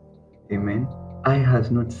him. Amen. Eye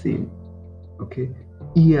has not seen, okay,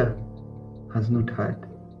 ear has not heard,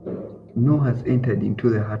 nor has entered into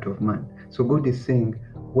the heart of man. So God is saying,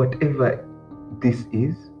 whatever this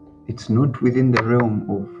is, it's not within the realm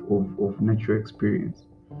of natural experience.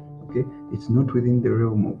 Okay, it's not within the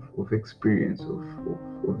realm of experience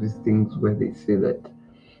of these things where they say that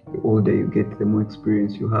the older you get, the more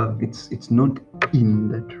experience you have. It's not in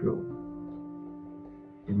that realm.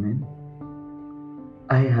 Amen.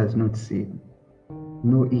 Eye has not seen,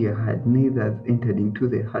 no ear heard, neither has entered into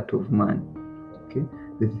the heart of man. Okay,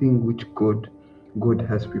 the thing which God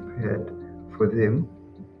has prepared for them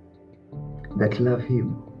that love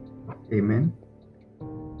him. Amen.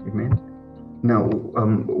 Amen. Now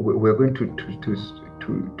we're going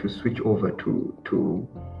to switch over to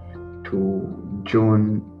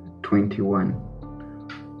John 21.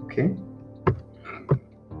 Okay,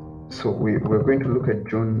 so we're going to look at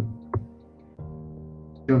John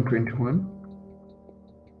 21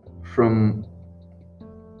 from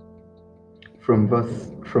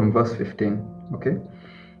verse 15. Okay,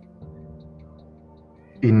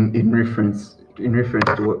 in reference to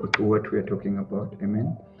what we are talking about.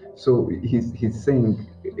 Amen. So he's saying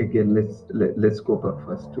again. Let's go back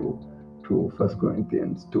first to 1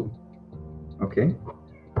 Corinthians 2. Okay,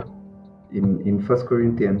 in 1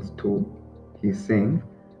 Corinthians 2, he's saying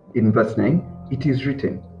in verse 9, it is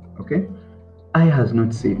written. Okay, eye has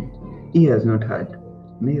not seen, ear has not heard,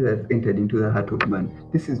 neither has entered into the heart of man.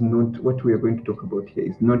 This is not what we are going to talk about here.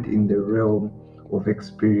 It's not in the realm of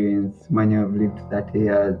experience. Man, I've lived 30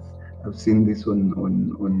 years. I've seen this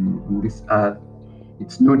on this earth.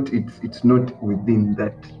 It's not within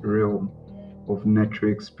that realm of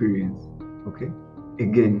natural experience. Okay,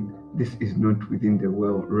 again, this is not within the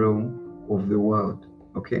realm of the world.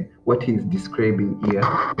 Okay, what he's describing here,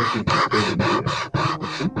 okay,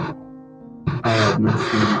 I have not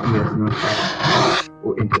seen, he has not heard,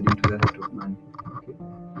 or entered into the heart of man. Okay,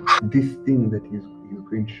 this thing that he's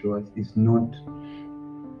going to show us is not.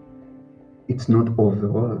 It's not of the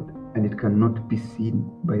world, and it cannot be seen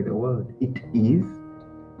by the world. It is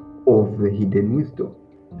of the hidden wisdom,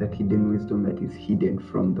 that hidden wisdom that is hidden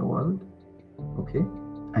from the world, okay,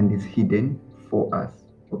 and is hidden for us.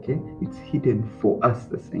 Okay, it's hidden for us,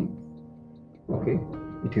 the saints. Okay,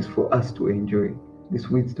 it is for us to enjoy. This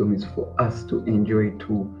wisdom is for us to enjoy,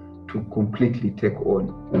 to completely take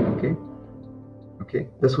on. Okay,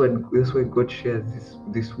 that's why God shares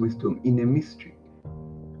this wisdom in a mystery.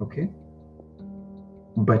 Okay,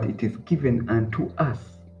 but it is given unto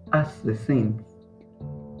us the saints,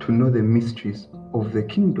 to know the mysteries of the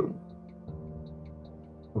kingdom.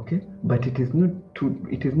 Okay, but it is not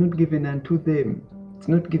given unto them. It's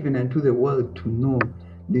not given unto the world to know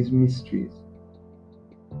these mysteries.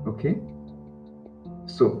 Okay,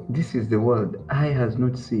 so this is the world. Eye has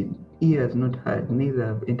not seen, ear has not heard, neither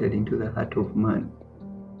have entered into the heart of man.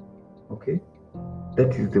 Okay,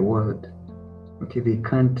 that is the world. Okay, they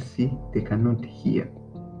can't see, they cannot hear,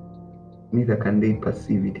 neither can they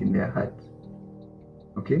perceive it in their hearts.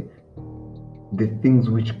 Okay, the things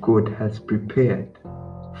which God has prepared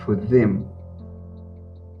for them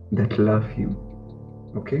that love him.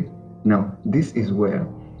 Okay, now this is where,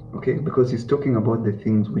 okay, because he's talking about the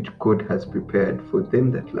things which God has prepared for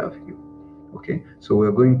them that love him. Okay, so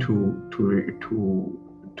we're going to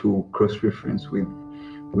cross-reference with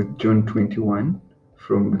John 21,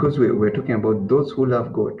 because we're talking about those who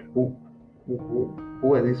love God. Who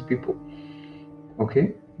are these people?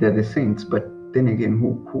 Okay, they're the saints, but then again,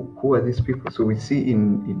 who are these people? So we see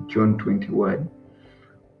in John 21,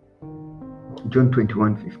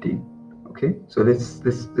 15. Okay, so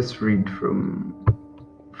let's read from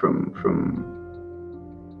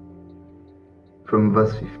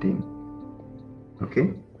verse 15.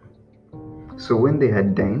 Okay, so when they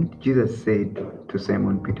had dined, Jesus said to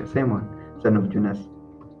Simon Peter, Simon, son of Jonas,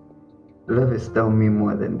 lovest thou me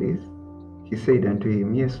more than this? He said unto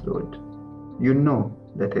him, Yes, Lord, you know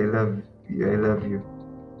that I love you.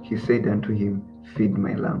 He said unto him, Feed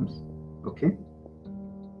my lambs. Okay,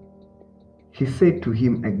 he said to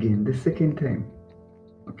him again the second time,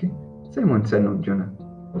 okay, Simon, son of Jonah,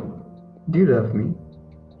 do you love me?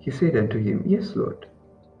 He said unto him, Yes, Lord,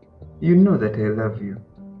 you know that I love you.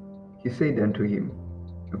 He said unto him,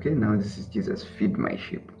 okay, now this is Jesus, feed my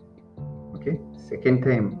sheep. Okay, second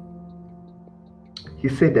time, he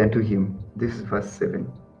said unto him, this is verse 7,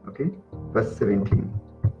 okay, verse 17.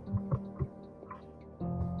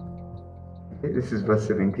 Okay, this is verse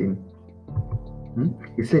 17.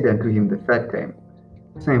 He said unto him the third time,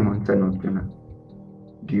 Simon, son of Jonah,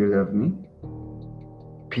 do you love me?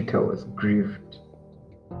 Peter was grieved,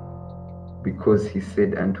 because he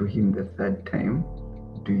said unto him the third time,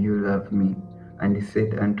 do you love me? And he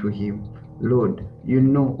said unto him, Lord, you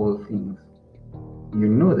know all things. You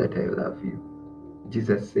know that I love you.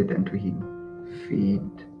 Jesus said unto him,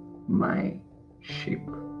 feed my sheep.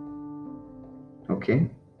 Okay?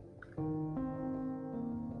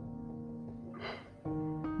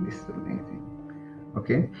 This is amazing.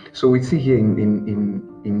 Okay? So we see here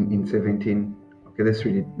in 17. Okay, let's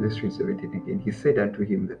read 17 again. He said unto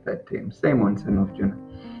him the third time, Simon, son of Jonah,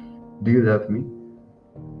 do you love me?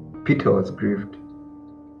 Peter was grieved,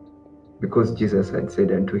 because Jesus had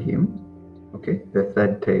said unto him, okay, the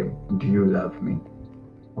third time, do you love me?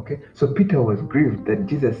 Okay, so Peter was grieved that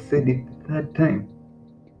Jesus said it the third time.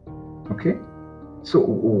 Okay, so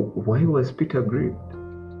why was Peter grieved?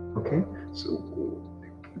 Okay, so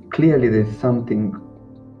clearly there's something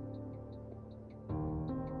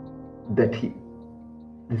that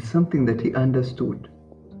he understood.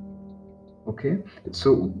 Okay,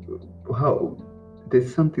 so how?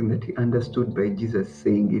 There's something that he understood by Jesus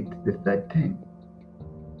saying it the third time,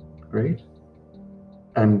 right?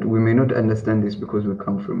 And we may not understand this because we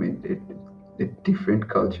come from a different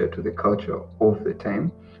culture to the culture of the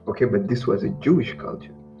time. Okay, but this was a Jewish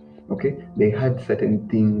culture. Okay, they had certain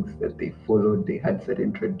things that they followed, they had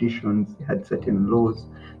certain traditions, they had certain laws,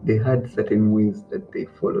 they had certain ways that they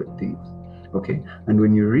followed things. Okay, and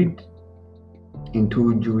when you read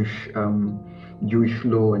into Jewish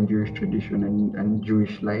law and Jewish tradition and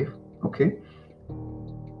Jewish life, okay,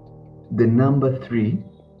 the number 3,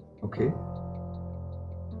 okay,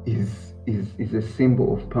 is a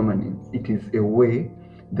symbol of permanence. It is a way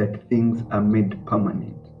that things are made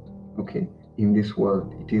permanent, okay, in this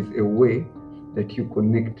world. It is a way that you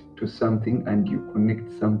connect to something and you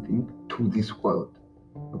connect something to this world,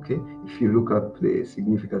 okay, if you look up the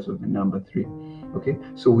significance of the number 3. Okay,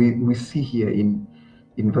 so we see here in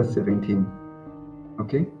verse 17,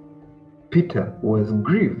 okay, Peter was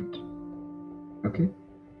grieved, okay,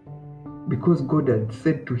 because God had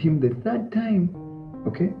said to him the 3rd time.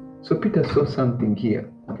 Okay, so Peter saw something here,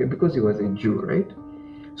 okay, because he was a Jew, right?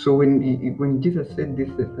 So when Jesus said this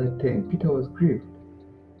the 3rd time, Peter was grieved.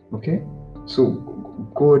 Okay, so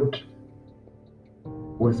God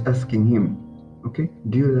was asking him, okay,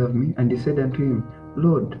 do you love me? And he said unto him,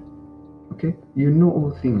 Lord, okay, you know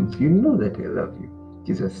all things, you know that I love you.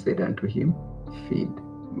 Jesus said unto him, feed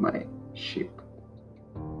my sheep.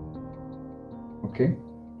 Okay,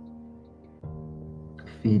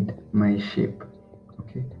 feed my sheep.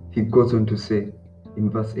 Okay, he goes on to say in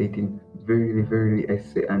verse 18, verily, verily, I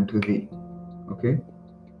say unto thee, okay,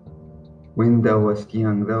 when thou wast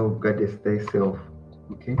young, thou guardest thyself,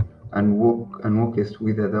 okay, and walkest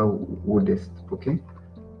whither thou wouldest. Okay,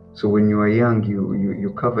 so when you were young, you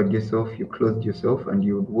covered yourself, you clothed yourself, and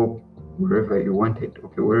you would walk wherever you wanted.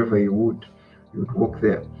 Okay, wherever you would walk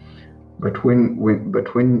there. But when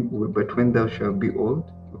thou shalt be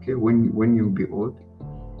old, okay, when you be old,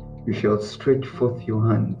 you shall stretch forth your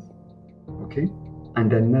hands, okay,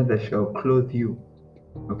 and another shall clothe you,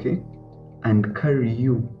 okay, and carry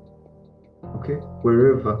you, okay,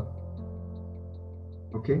 wherever,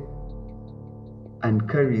 okay, and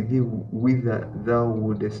carry thee whither thou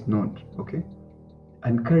wouldest not, okay,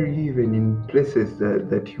 and carry you even in places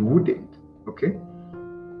that you wouldn't. Okay,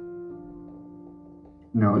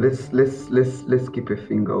 now let's keep a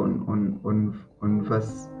finger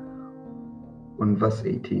on verse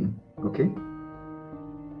 18. Okay,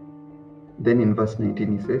 then in verse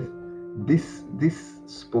 19 he says, this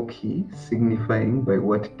spoke he, signifying by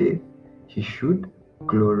what death he should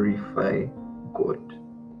glorify God.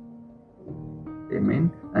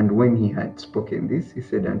 Amen. And when he had spoken this, he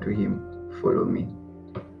said unto him, follow me.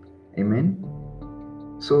 Amen.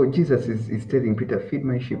 So Jesus is telling Peter, feed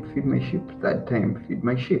my sheep, 3rd time, feed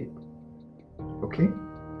my sheep. Okay,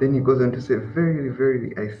 then he goes on to say, verily,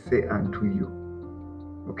 verily, I say unto you.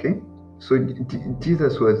 Okay, so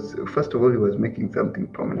Jesus was, first of all, he was making something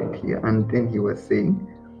prominent here, and then he was saying,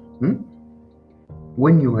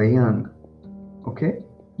 when you were young, okay,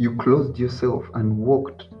 you clothed yourself and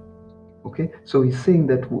walked. Okay, so he's saying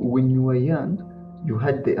that when you were young, you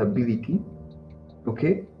had the ability,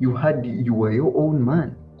 okay, you were your own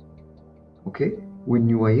man. Okay, when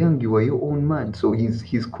you were young, you were your own man. So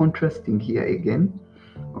he's contrasting here again.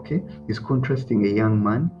 Okay, he's contrasting a young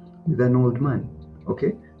man with an old man.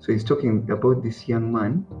 Okay, so he's talking about this young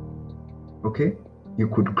man. Okay, you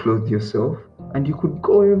could clothe yourself and you could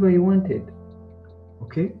go wherever you wanted.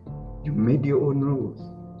 Okay, you made your own rules.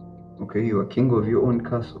 Okay, you are king of your own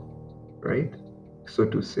castle, right? So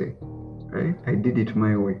to say, right? I did it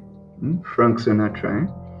my way. Frank Sinatra,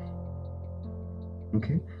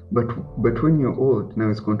 Okay, but when you're old, now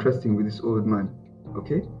it's contrasting with this old man.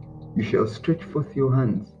 Okay, you shall stretch forth your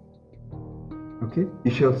hands. Okay,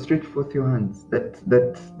 you shall stretch forth your hands.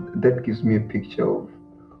 That gives me a picture of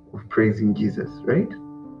praising Jesus, right?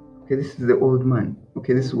 Okay, this is the old man.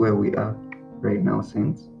 Okay, this is where we are right now,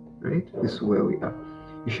 saints. Right, this is where we are.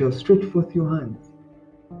 You shall stretch forth your hands,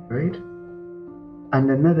 right? And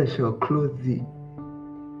another shall clothe thee,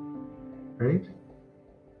 right?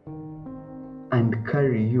 And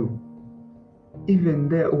carry you, even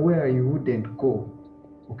there where you wouldn't go.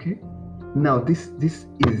 Okay, now this is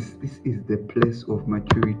the place of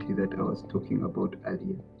maturity that I was talking about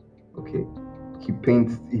earlier. Okay, he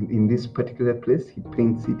paints in this particular place, he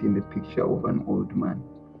paints it in the picture of an old man.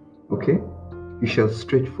 Okay, you shall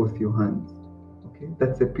stretch forth your hands. Okay,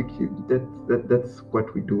 that's a picture. That's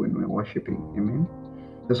what we do when we're worshiping. Amen.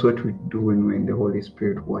 That's what we do when we're in the Holy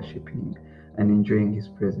Spirit worshiping and enjoying his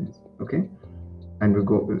presence. Okay, and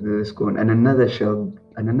let's go on. And another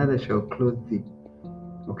shall clothe thee.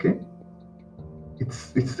 Okay,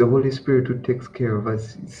 it's the Holy Spirit who takes care of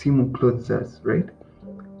us. It's him who clothes us, right?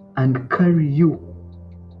 And carry you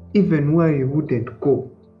even where you wouldn't go.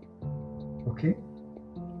 Okay,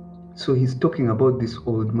 So he's talking about this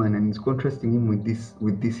old man and he's contrasting him with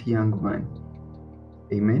this young man.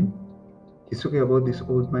 Amen. He's talking about this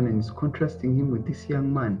old man and he's contrasting him with this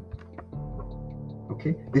young man.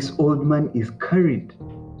 Okay, this old man is carried.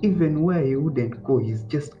 Even where he wouldn't go, he's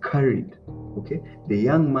just carried. Okay, the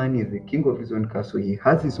young man is the king of his own castle. He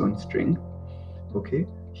has his own strength. Okay,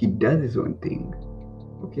 he does his own thing.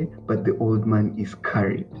 Okay, but the old man is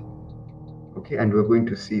carried. Okay, and we're going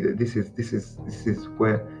to see that this is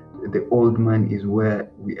where the old man is, where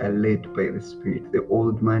we are led by the Spirit. The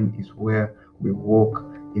old man is where we walk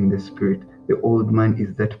in the Spirit. The old man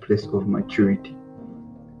is that place of maturity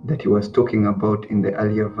that he was talking about in the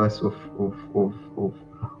earlier verse of 1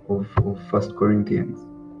 Corinthians,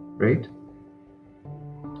 right?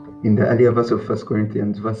 In the earlier verse of 1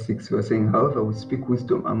 Corinthians, verse 6, he was saying, however, we speak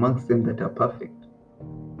wisdom amongst them that are perfect.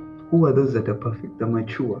 Who are those that are perfect? The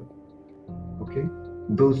mature. Okay?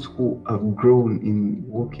 Those who have grown in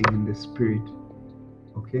walking in the Spirit.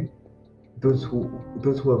 Okay? Those who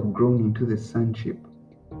have grown into the sonship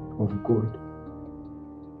of God.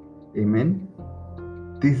 Amen?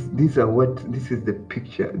 This is the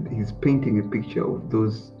picture. He's painting a picture of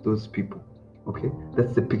those people. Okay,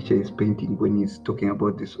 that's the picture he's painting when he's talking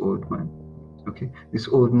about this old man. Okay, this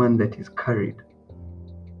old man that is carried.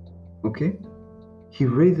 Okay, he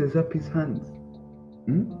raises up his hands.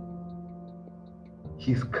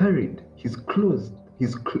 He's carried. He's clothed.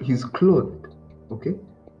 He's clothed. Okay.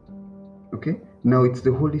 Okay. Now it's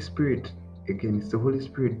the Holy Spirit again. It's the Holy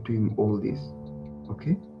Spirit doing all this.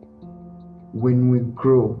 Okay. When we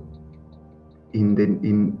grow in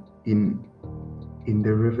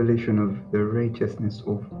the revelation of the righteousness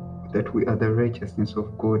of that we are the righteousness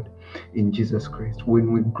of God in Jesus Christ,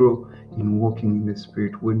 when we grow in walking in the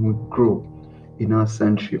Spirit, when we grow in our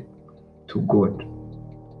sonship to God,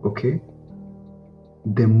 okay,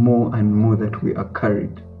 the more and more that we are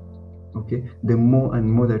carried, okay, the more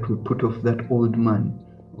and more that we put off that old man,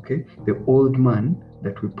 okay, the old man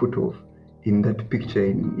that we put off in that picture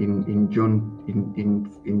in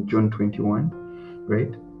John 21,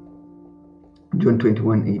 right? John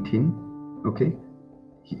 21:18, okay,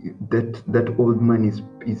 that old man is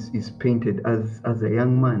painted as a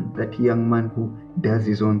young man, that young man who does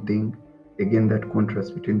his own thing. Again, that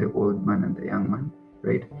contrast between the old man and the young man,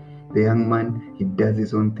 right? The young man, he does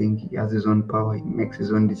his own thing, he has his own power, he makes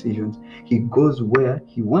his own decisions, he goes where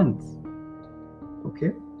he wants,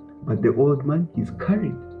 okay? But the old man, he's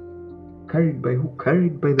carried by who?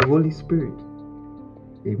 Carried by the Holy Spirit.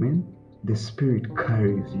 Amen. The Spirit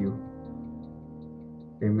carries you.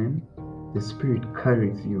 Amen. The Spirit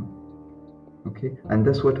carries you. Okay, and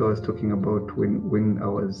that's what I was talking about when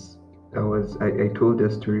I told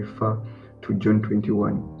us to refer to John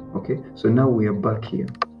 21. Okay, so now we are back here.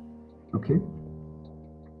 Okay,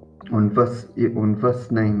 on verse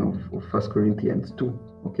 9 of 1 Corinthians 2.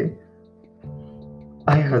 Okay,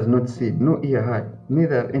 eye has not seen, no ear heard,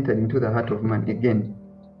 neither have entered into the heart of man. Again,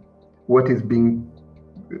 what is being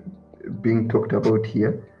talked about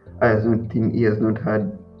here? Eye has not seen, ear has not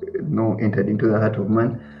heard, no entered into the heart of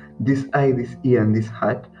man. This eye, this ear, and this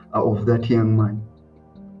heart are of that young man.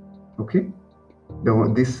 Okay,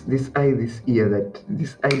 this eye, this ear,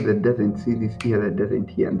 this eye that doesn't see, this ear that doesn't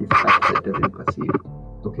hear, and this heart that doesn't perceive.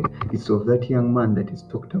 Okay, it's of that young man that is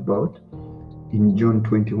talked about in John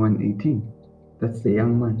 21:18. That's the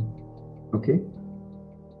young man. Okay,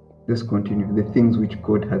 let's continue. The things which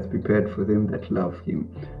God has prepared for them that love Him.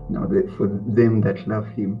 Now, for them that love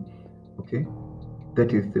Him. Okay,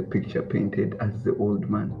 that is the picture painted as the old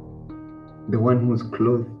man, the one who's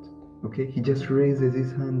clothed. Okay, he just raises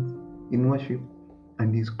his hands in worship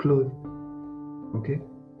and he's clothed. Okay,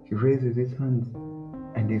 he raises his hands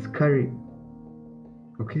and he's carried.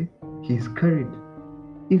 Okay, he's carried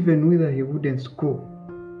even whither he wouldn't go,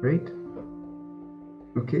 right?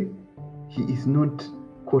 Okay, he is not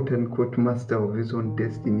quote unquote master of his own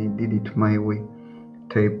destiny, did it my way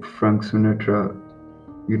type Frank Sinatra,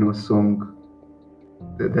 song,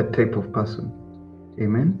 that type of person.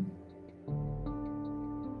 Amen.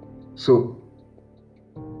 So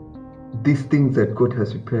these things that God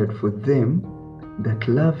has prepared for them that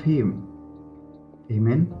love Him.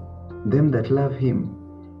 Amen. Them that love Him.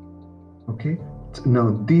 Okay.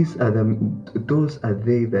 Now those are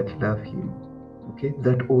they that love Him. Okay.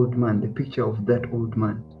 That old man, the picture of that old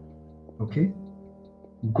man. Okay.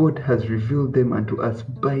 God has revealed them unto us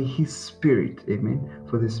by His Spirit. Amen.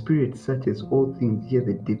 For the Spirit searches all things, yea,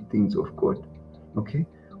 the deep things of God. Okay.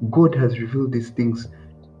 God has revealed these things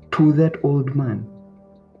to that old man.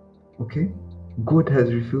 Okay, God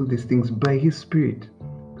has revealed these things by His Spirit,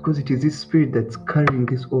 because it is His Spirit that's carrying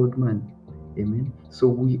this old man. Amen. So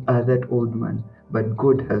we are that old man, but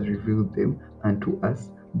God has revealed them unto us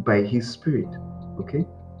by his Spirit. Okay?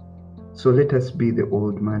 So let us be the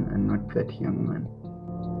old man and not that young man.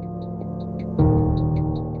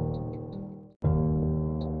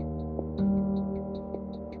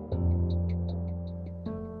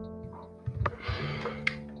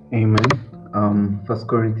 Amen. 1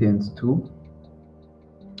 Corinthians 2,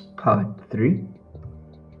 part 3.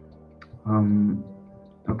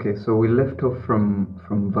 Okay, so we left off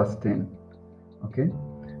from verse 10. Okay?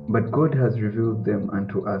 But God has revealed them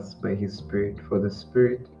unto us by his Spirit, for the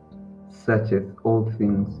Spirit searcheth all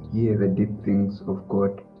things, yea, the deep things of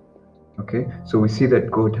God. Okay, so we see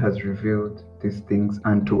that God has revealed these things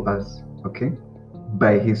unto us, okay,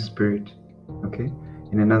 by his Spirit. Okay,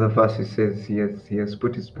 in another verse he says he has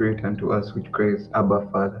put his Spirit unto us, which cries, Abba,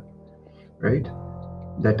 Father. Right?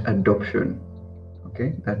 That adoption,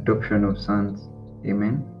 okay, the adoption of sons.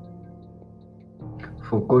 Amen.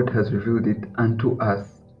 For God has revealed it unto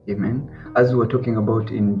us. Amen. As we were talking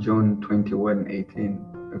about in John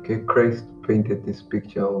 21:18, okay, Christ painted this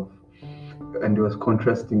picture of, and he was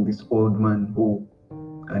contrasting this old man who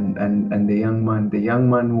and the young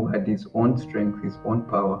man who had his own strength, his own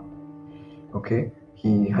power. Okay,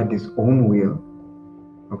 he had his own will.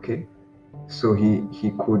 Okay, so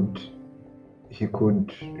he could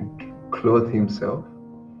clothe himself,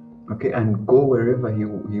 okay, and go wherever he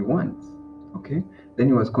wants. Okay, then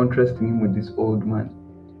he was contrasting him with this old man,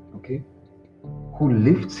 okay, who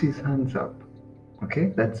lifts his hands up.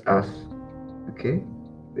 Okay, that's us. Okay,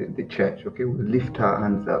 the church. Okay, we lift our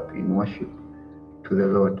hands up in worship to the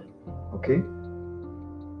Lord. Okay,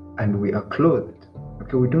 and we are clothed.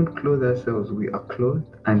 Okay, we don't clothe ourselves, we are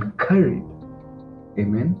clothed and carried.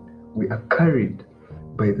 Amen. We are carried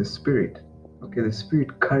by the Spirit. Okay, the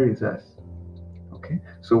Spirit carries us. Okay,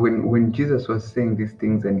 so when Jesus was saying these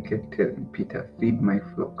things and he kept telling Peter, feed my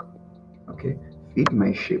flock, okay, feed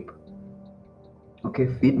my sheep, okay,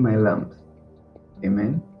 feed my lambs.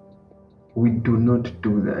 Amen. We do not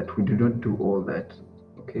do that. We do not do all that.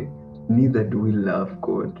 Okay, neither do we love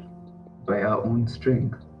God by our own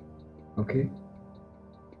strength. Okay,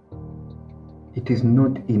 it is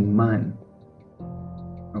not in man,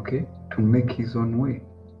 okay, to make his own way.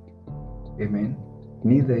 Amen.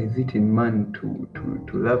 Neither is it in man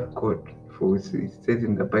to love God, for it says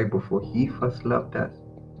in the Bible, for he first loved us.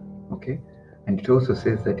 Okay, and it also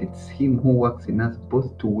says that it's him who works in us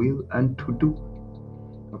both to will and to do.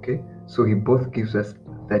 Okay, so he both gives us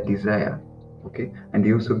the desire, okay, and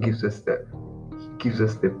he also gives us the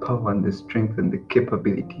power and the strength and the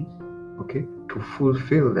capability, okay, to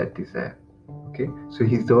fulfill that desire. Okay, so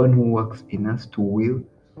he's the one who works in us to will,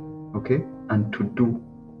 okay, and to do,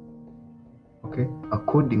 okay,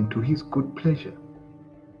 according to his good pleasure.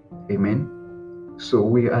 Amen. So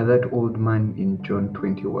we are that old man in John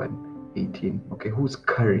 21:18, okay, who's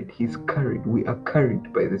carried. He's carried. We are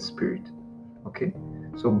carried by the Spirit. Okay,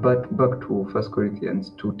 so back to 1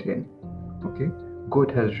 Corinthians 2:10. Okay,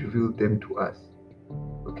 God has revealed them to us.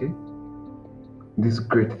 Okay, these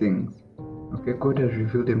great things. Okay, God has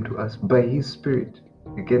revealed them to us by his Spirit.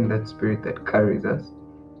 Again, that Spirit that carries us.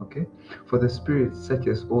 Okay, for the Spirit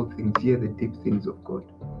searches all things, yea, the deep things of God.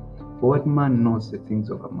 For what man knows the things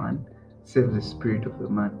of a man, save the spirit of the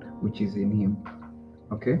man which is in him.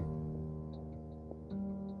 Okay?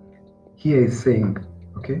 Here is saying,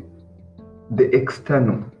 okay, the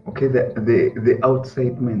external, okay, the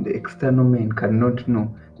outside man, the external man cannot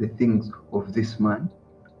know the things of this man,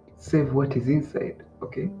 save what is inside.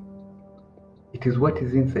 Okay? It is what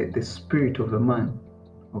is inside, the spirit of a man,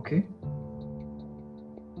 okay,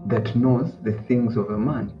 that knows the things of a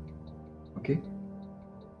man. Okay?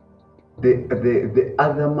 The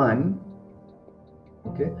other man,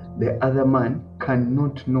 okay, the other man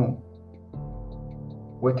cannot know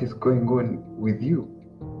what is going on with you.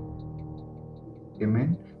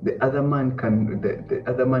 Amen. The other man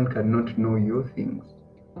cannot know your things.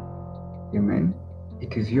 Amen.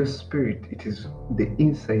 It is your spirit, it is the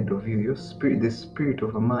inside of you, your spirit, the spirit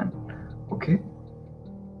of a man, okay,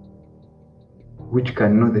 which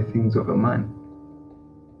can know the things of a man.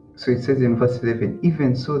 So it says in verse 11,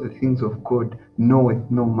 even so the things of God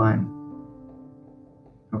knoweth no man.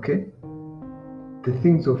 Okay? The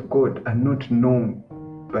things of God are not known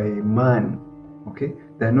by man. Okay?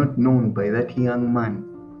 They are not known by that young man.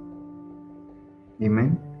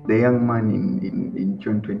 Amen? The young man in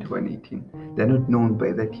John 21:18. They are not known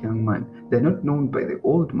by that young man. They are not known by the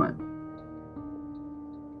old man.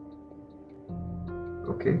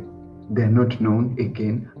 Okay? They are not known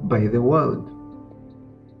again by the world.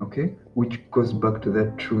 Okay? Which goes back to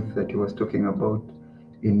that truth that he was talking about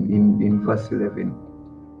in verse 11.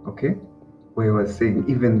 Okay? where he was saying,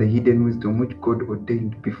 even the hidden wisdom which God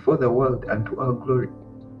ordained before the world unto our glory.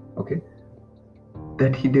 Okay?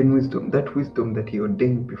 That hidden wisdom, that wisdom that he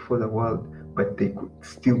ordained before the world, but they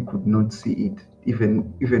still could not see it.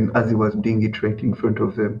 Even as he was doing it right in front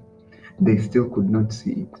of them, they still could not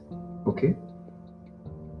see it. Okay?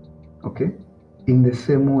 Okay? In the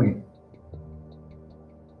same way,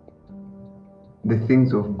 the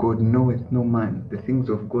things of God knoweth no man. The things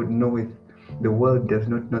of God knoweth. The world does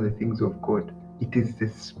not know the things of God. It is the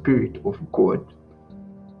Spirit of God,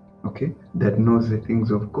 okay, that knows the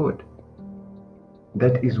things of God.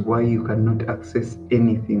 That is why you cannot access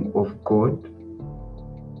anything of God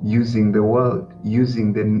using the world,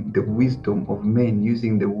 using the wisdom of men,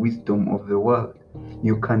 using the wisdom of the world.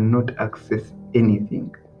 You cannot access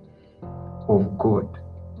anything of God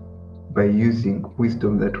by using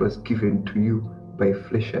wisdom that was given to you by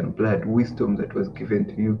flesh and blood, wisdom that was given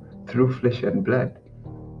to you through flesh and blood,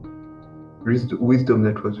 wisdom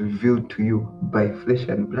that was revealed to you by flesh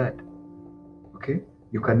and blood. Okay?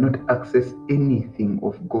 You cannot access anything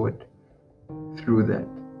of God through that.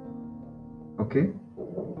 Okay?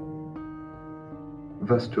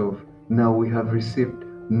 Verse 12. Now we have received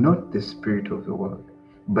not the spirit of the world,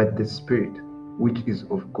 but the Spirit which is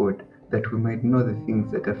of God, that we might know the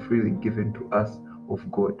things that are freely given to us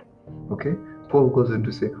of God. Okay? Paul goes on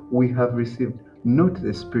to say, we have received not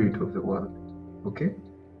the spirit of the world. Okay?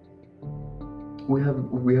 We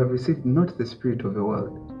have received not the spirit of the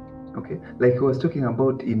world. Okay? Like he was talking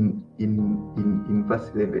about in verse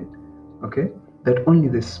 11. Okay? That only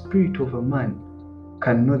the spirit of a man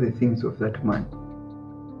can know the things of that man.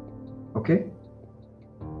 Okay?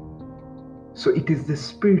 So it is the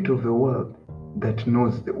spirit of the world that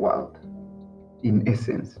knows the world, in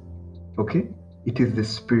essence. Okay? It is the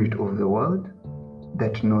spirit of the world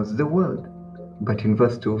that knows the world. But in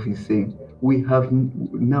verse 12 he's saying, we have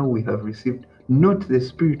received not the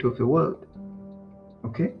spirit of the world.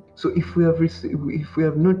 Okay? So if we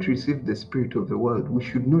have not received the spirit of the world, we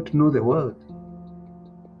should not know the world.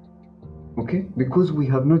 Okay? Because we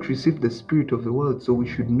have not received the spirit of the world, so we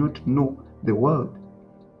should not know the world.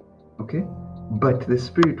 Okay? But the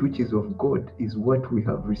spirit which is of God is what we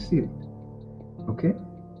have received. Okay?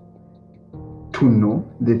 To know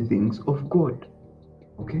the things of God.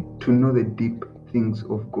 Okay? To know the deep things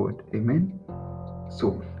of God. Amen?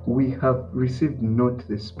 So we have received not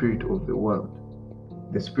the spirit of the world.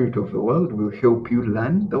 The spirit of the world will help you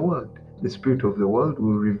learn the world. The spirit of the world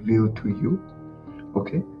will reveal to you.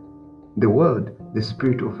 Okay? The world, the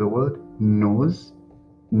spirit of the world knoweth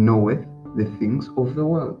the things of the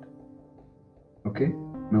world. Okay?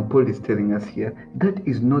 Now Paul is telling us here, that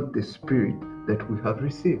is not the spirit that we have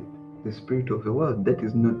received. The spirit of the world, that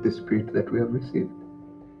is not the spirit that we have received.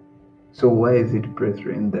 So why is it,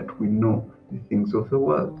 brethren, that we know the things of the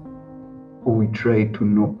world? Or we try to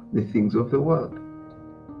know the things of the world?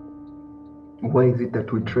 Why is it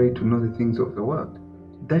that we try to know the things of the world?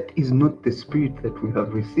 That is not the spirit that we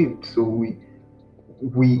have received. So we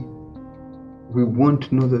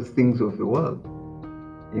won't know the things of the world.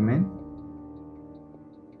 Amen?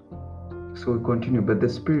 So we continue. But the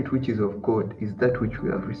Spirit which is of God is that which we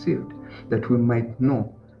have received, that we might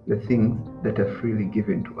know the things that are freely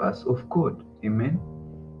given to us of God. Amen?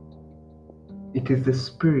 It is the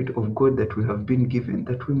Spirit of God that we have been given,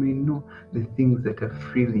 that we may know the things that are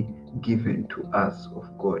freely given to us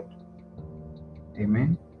of God.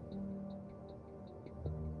 Amen?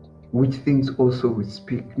 Which things also we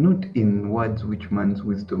speak, not in words which man's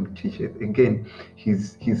wisdom teacheth. Again,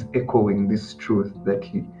 he's echoing this truth that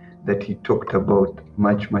he talked about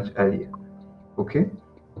much earlier. Okay?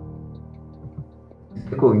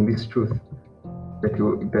 He's echoing this truth that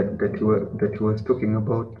he was talking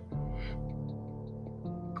about.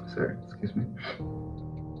 Sorry, excuse me.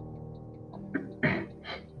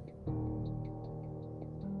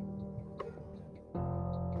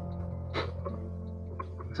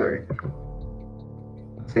 Sorry.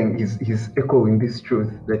 Saying he's echoing this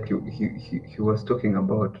truth that he was talking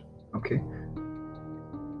about. Okay.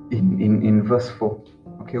 In verse 4.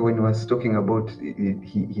 Okay, when he was talking about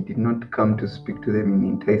he did not come to speak to them in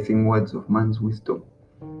enticing words of man's wisdom.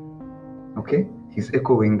 Okay, he's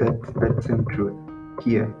echoing that same truth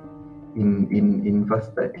here in verse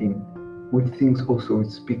 13. Which things also we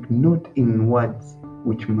speak not in words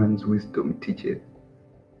which man's wisdom teacheth.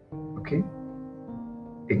 Okay,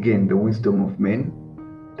 again, the wisdom of men,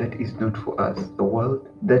 that is not for us. The world,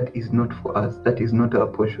 that is not for us. That is not our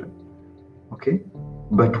portion. Okay,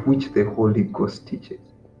 but which the Holy Ghost teaches.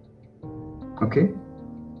 Okay?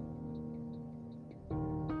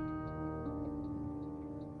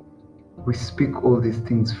 We speak all these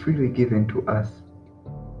things freely given to us.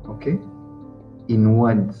 Okay? in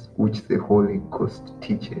words which the Holy Ghost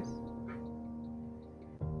teaches.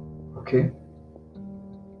 Okay?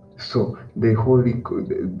 So the Holy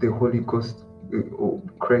Ghost,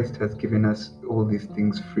 Christ has given us all these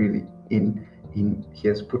things freely. He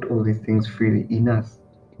has put all these things freely in us.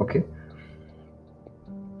 Okay?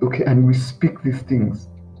 Okay, and we speak these things.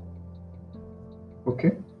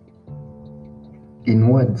 Okay? In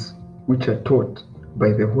words which are taught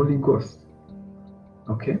by the Holy Ghost.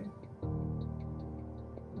 Okay?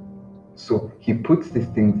 So he puts these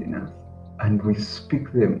things in us, and we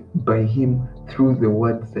speak them by him through the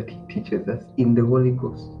words that he teaches us in the Holy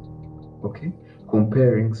Ghost. Okay?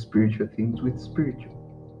 Comparing spiritual things with spiritual.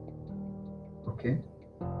 Okay?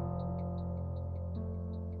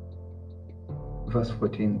 Verse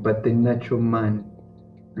 14, but the natural man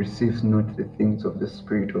receives not the things of the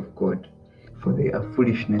Spirit of God, for they are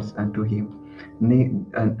foolishness unto him,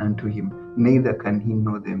 neither can he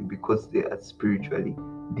know them, because they are spiritually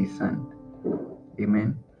discerned.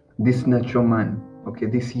 Amen. This natural man, okay,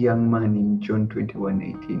 this young man in John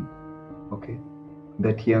 21:18, okay,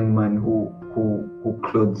 that young man who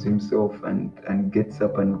clothes himself and gets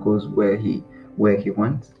up and goes where he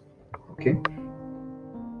wants, okay,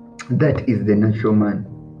 that is the natural man,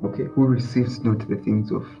 okay, who receives not the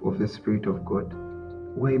things of the Spirit of God.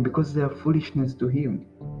 Why? Because they are foolishness to him.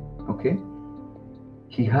 Okay,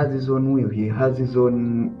 he has his own will, he has his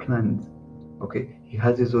own plans. Okay, he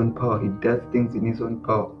has his own power, he does things in his own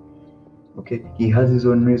power. Okay, he has his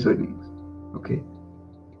own reasonings. Okay,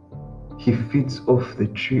 he feeds off the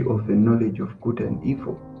tree of the knowledge of good and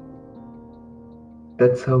evil.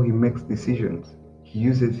 That's how he makes decisions. He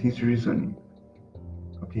uses his reasoning.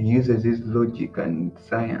 Okay, he uses his logic and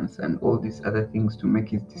science and all these other things to make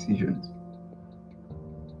his decisions.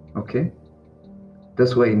 Okay,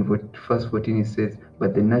 that's why in verse 14 it says,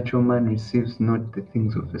 but the natural man receives not the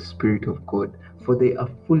things of the Spirit of God, for they are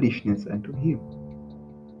foolishness unto him.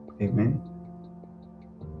 Amen.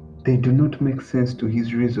 They do not make sense to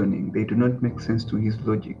his reasoning. They do not make sense to his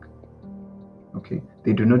logic. Okay,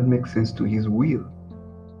 they do not make sense to his will.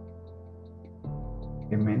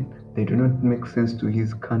 Amen. They do not make sense to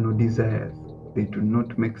his carnal desires. They do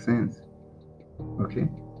not make sense. Okay,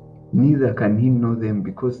 neither can he know them,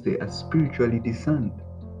 because they are spiritually discerned.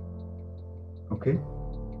 Okay,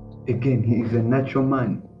 again, he is a natural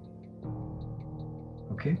man.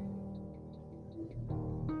 Okay,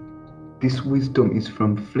 this wisdom is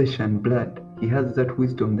from flesh and blood. He has that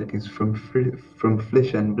wisdom that is from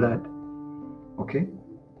flesh and blood. Okay,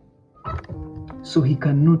 so he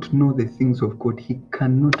cannot know the things of God. He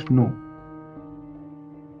cannot know.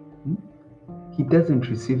 He doesn't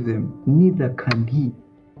receive them, neither can he.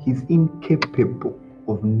 He's incapable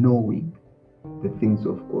of knowing the things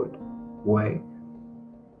of God. Why?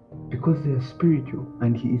 Because they are spiritual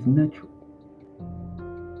and he is natural.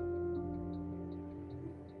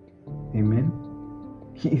 Amen.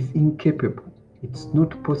 He is incapable. It's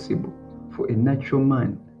not possible for a natural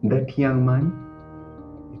man, that young man,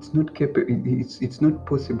 it's not capable, it's not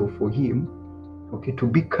possible for him, okay, to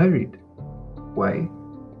be carried. Why?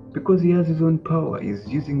 Because he has his own power, he's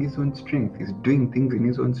using his own strength, he's doing things in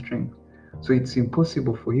his own strength. So it's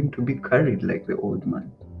impossible for him to be carried like the old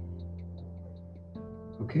man.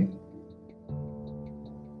 Okay?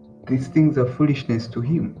 These things are foolishness to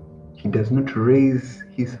him. He does not raise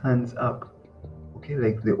his hands up. Okay,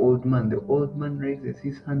 like the old man. The old man raises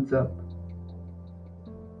his hands up.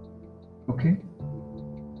 Okay?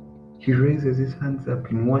 He raises his hands up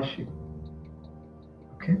in worship.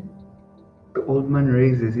 Okay? The old man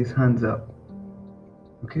raises his hands up.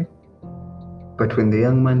 Okay? But when the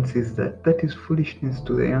young man says that, that is foolishness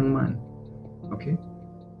to the young man. Okay?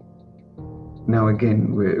 Now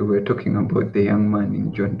again, we're talking about the young man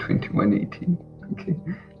in John 21:18. Okay?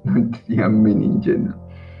 Not young men in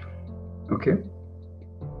general. Okay?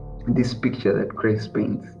 This picture that Christ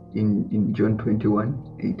paints in John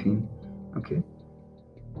 21:18. Okay?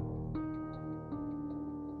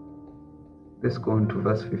 Let's go on to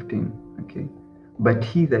verse 15. Okay? But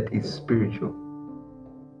he that is spiritual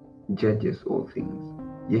judges all things,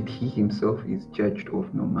 yet he himself is judged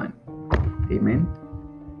of no man. Amen.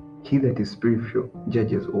 He that is spiritual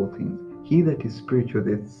judges all things. He that is spiritual,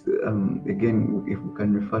 that's again, if we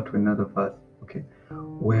can refer to another verse, okay,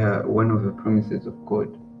 where one of the promises of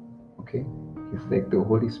God, okay, is like the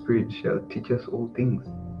Holy Spirit shall teach us all things,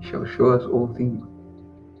 shall show us all things.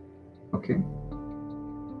 Okay.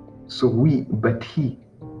 So but he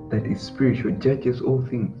that is spiritual judges all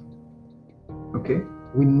things. Okay,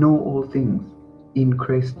 we know all things in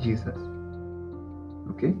Christ Jesus.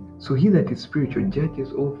 Okay, so he that is spiritual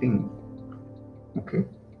judges all things. Okay,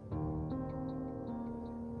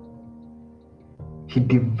 He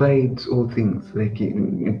divides all things, like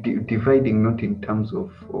dividing not in terms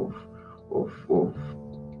of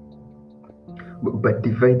but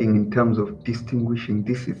dividing in terms of distinguishing.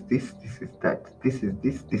 This is this is that, this is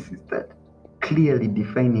this is that. Clearly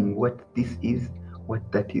defining what this is, what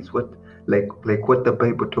that is, what like what the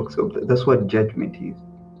Bible talks about. That's what judgment is.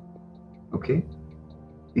 Okay?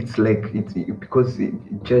 It's like it's because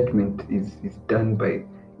judgment is done by,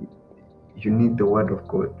 you need the word of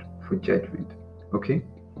God for judgment. Okay?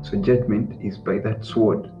 So judgment is by that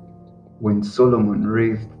sword. When Solomon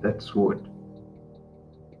raised that sword,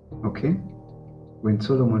 okay? When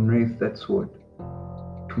Solomon raised that sword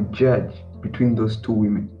to judge between those two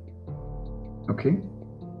women, okay?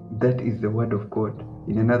 That is the word of God.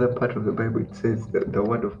 In another part of the Bible, it says that the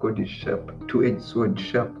word of God is sharp, two-edged sword,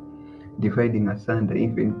 sharp, dividing asunder,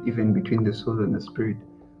 even between the soul and the spirit.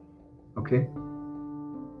 Okay?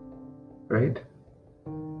 Right?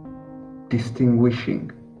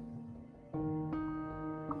 Distinguishing.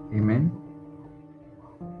 Amen?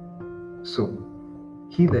 So,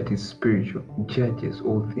 he that is spiritual judges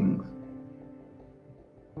all things.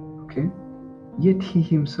 Okay? Yet he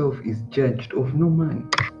himself is judged of no man.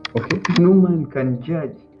 Okay? No man can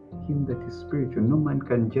judge him that is spiritual. No man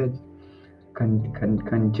can judge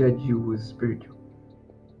can judge you who is spiritual.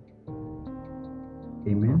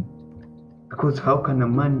 Amen? Because how can a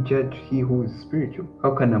man judge he who is spiritual?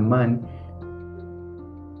 How can a man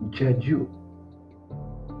judge you?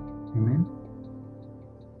 Amen?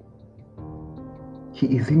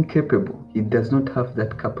 He is incapable. He does not have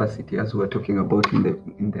that capacity, as we were talking about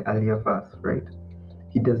in the earlier verse, right?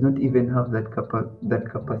 He does not even have that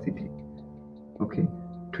capacity, okay,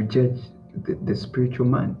 to judge the spiritual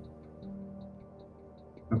man.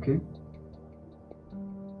 Okay?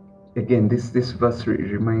 Again, this verse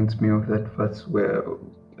reminds me of that verse where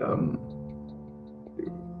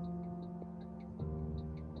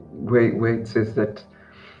it says that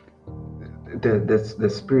the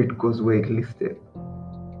spirit goes where it listed.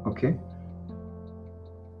 Okay?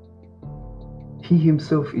 He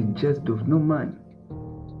himself is judged of no man.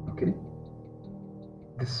 Okay?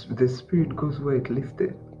 The spirit goes where it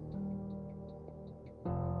listed.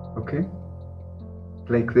 Okay?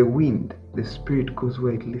 Like the wind, the spirit goes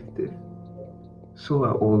where it listed. So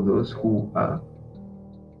are all those who are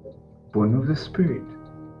born of the Spirit.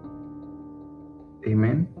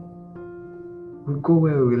 Amen? We go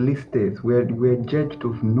where we listed. We're judged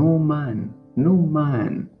of no man. No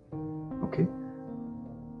man. Okay?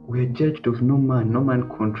 We're judged of no man. No man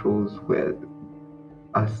controls where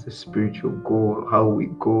us the spiritual go, how we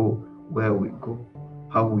go, where we go,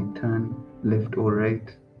 how we turn left or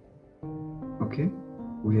right. Okay?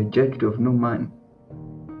 We are judged of no man.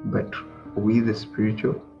 But we the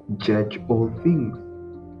spiritual judge all things.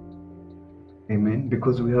 Amen?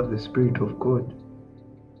 Because we have the Spirit of God.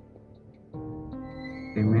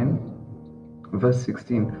 Amen? Verse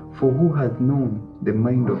 16, for who hath known the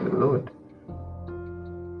mind of the Lord,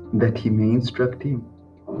 that he may instruct him?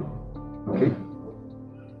 Okay?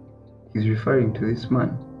 He's referring to this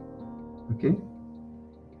man. Okay?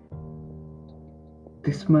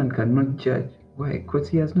 This man cannot judge. Why? Because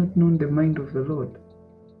he has not known the mind of the Lord.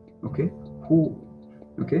 Okay? Who?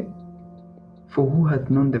 Okay? For who hath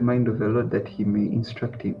known the mind of the Lord that he may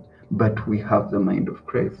instruct him? But we have the mind of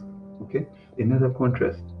Christ. Okay? Another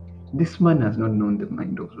contrast. This man has not known the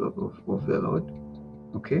mind of the Lord.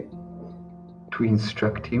 Okay? To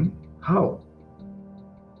instruct him. How?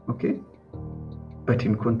 Okay? But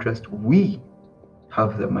in contrast, we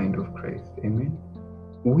have the mind of Christ. Amen?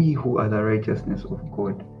 We who are the righteousness of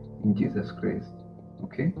God in Jesus Christ.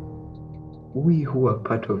 Okay? We who are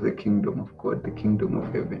part of the kingdom of God, the kingdom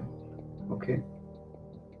of heaven. Okay?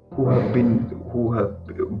 Who have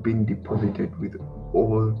been deposited with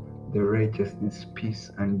all the righteousness,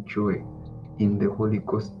 peace, and joy in the Holy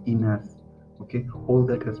Ghost in us. Okay? All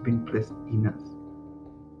that has been placed in us.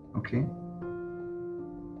 Okay?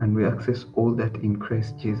 And we access all that in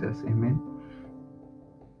Christ Jesus. Amen?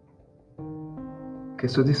 Okay,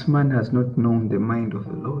 so this man has not known the mind of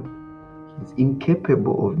the Lord. He is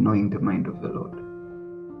incapable of knowing the mind of the Lord.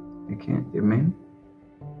 Okay? Amen?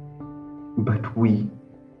 But we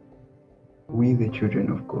the children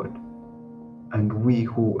of God, and we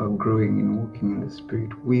who are growing in walking in the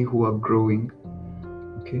Spirit, we who are growing,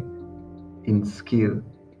 okay, in skill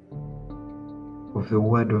of the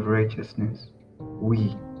word of righteousness,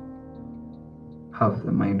 we have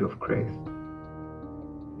the mind of Christ.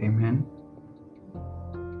 Amen.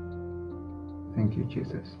 Thank you,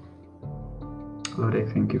 Jesus. Lord, I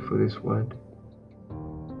thank you for this word.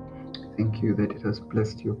 Thank you that it has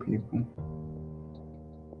blessed your people.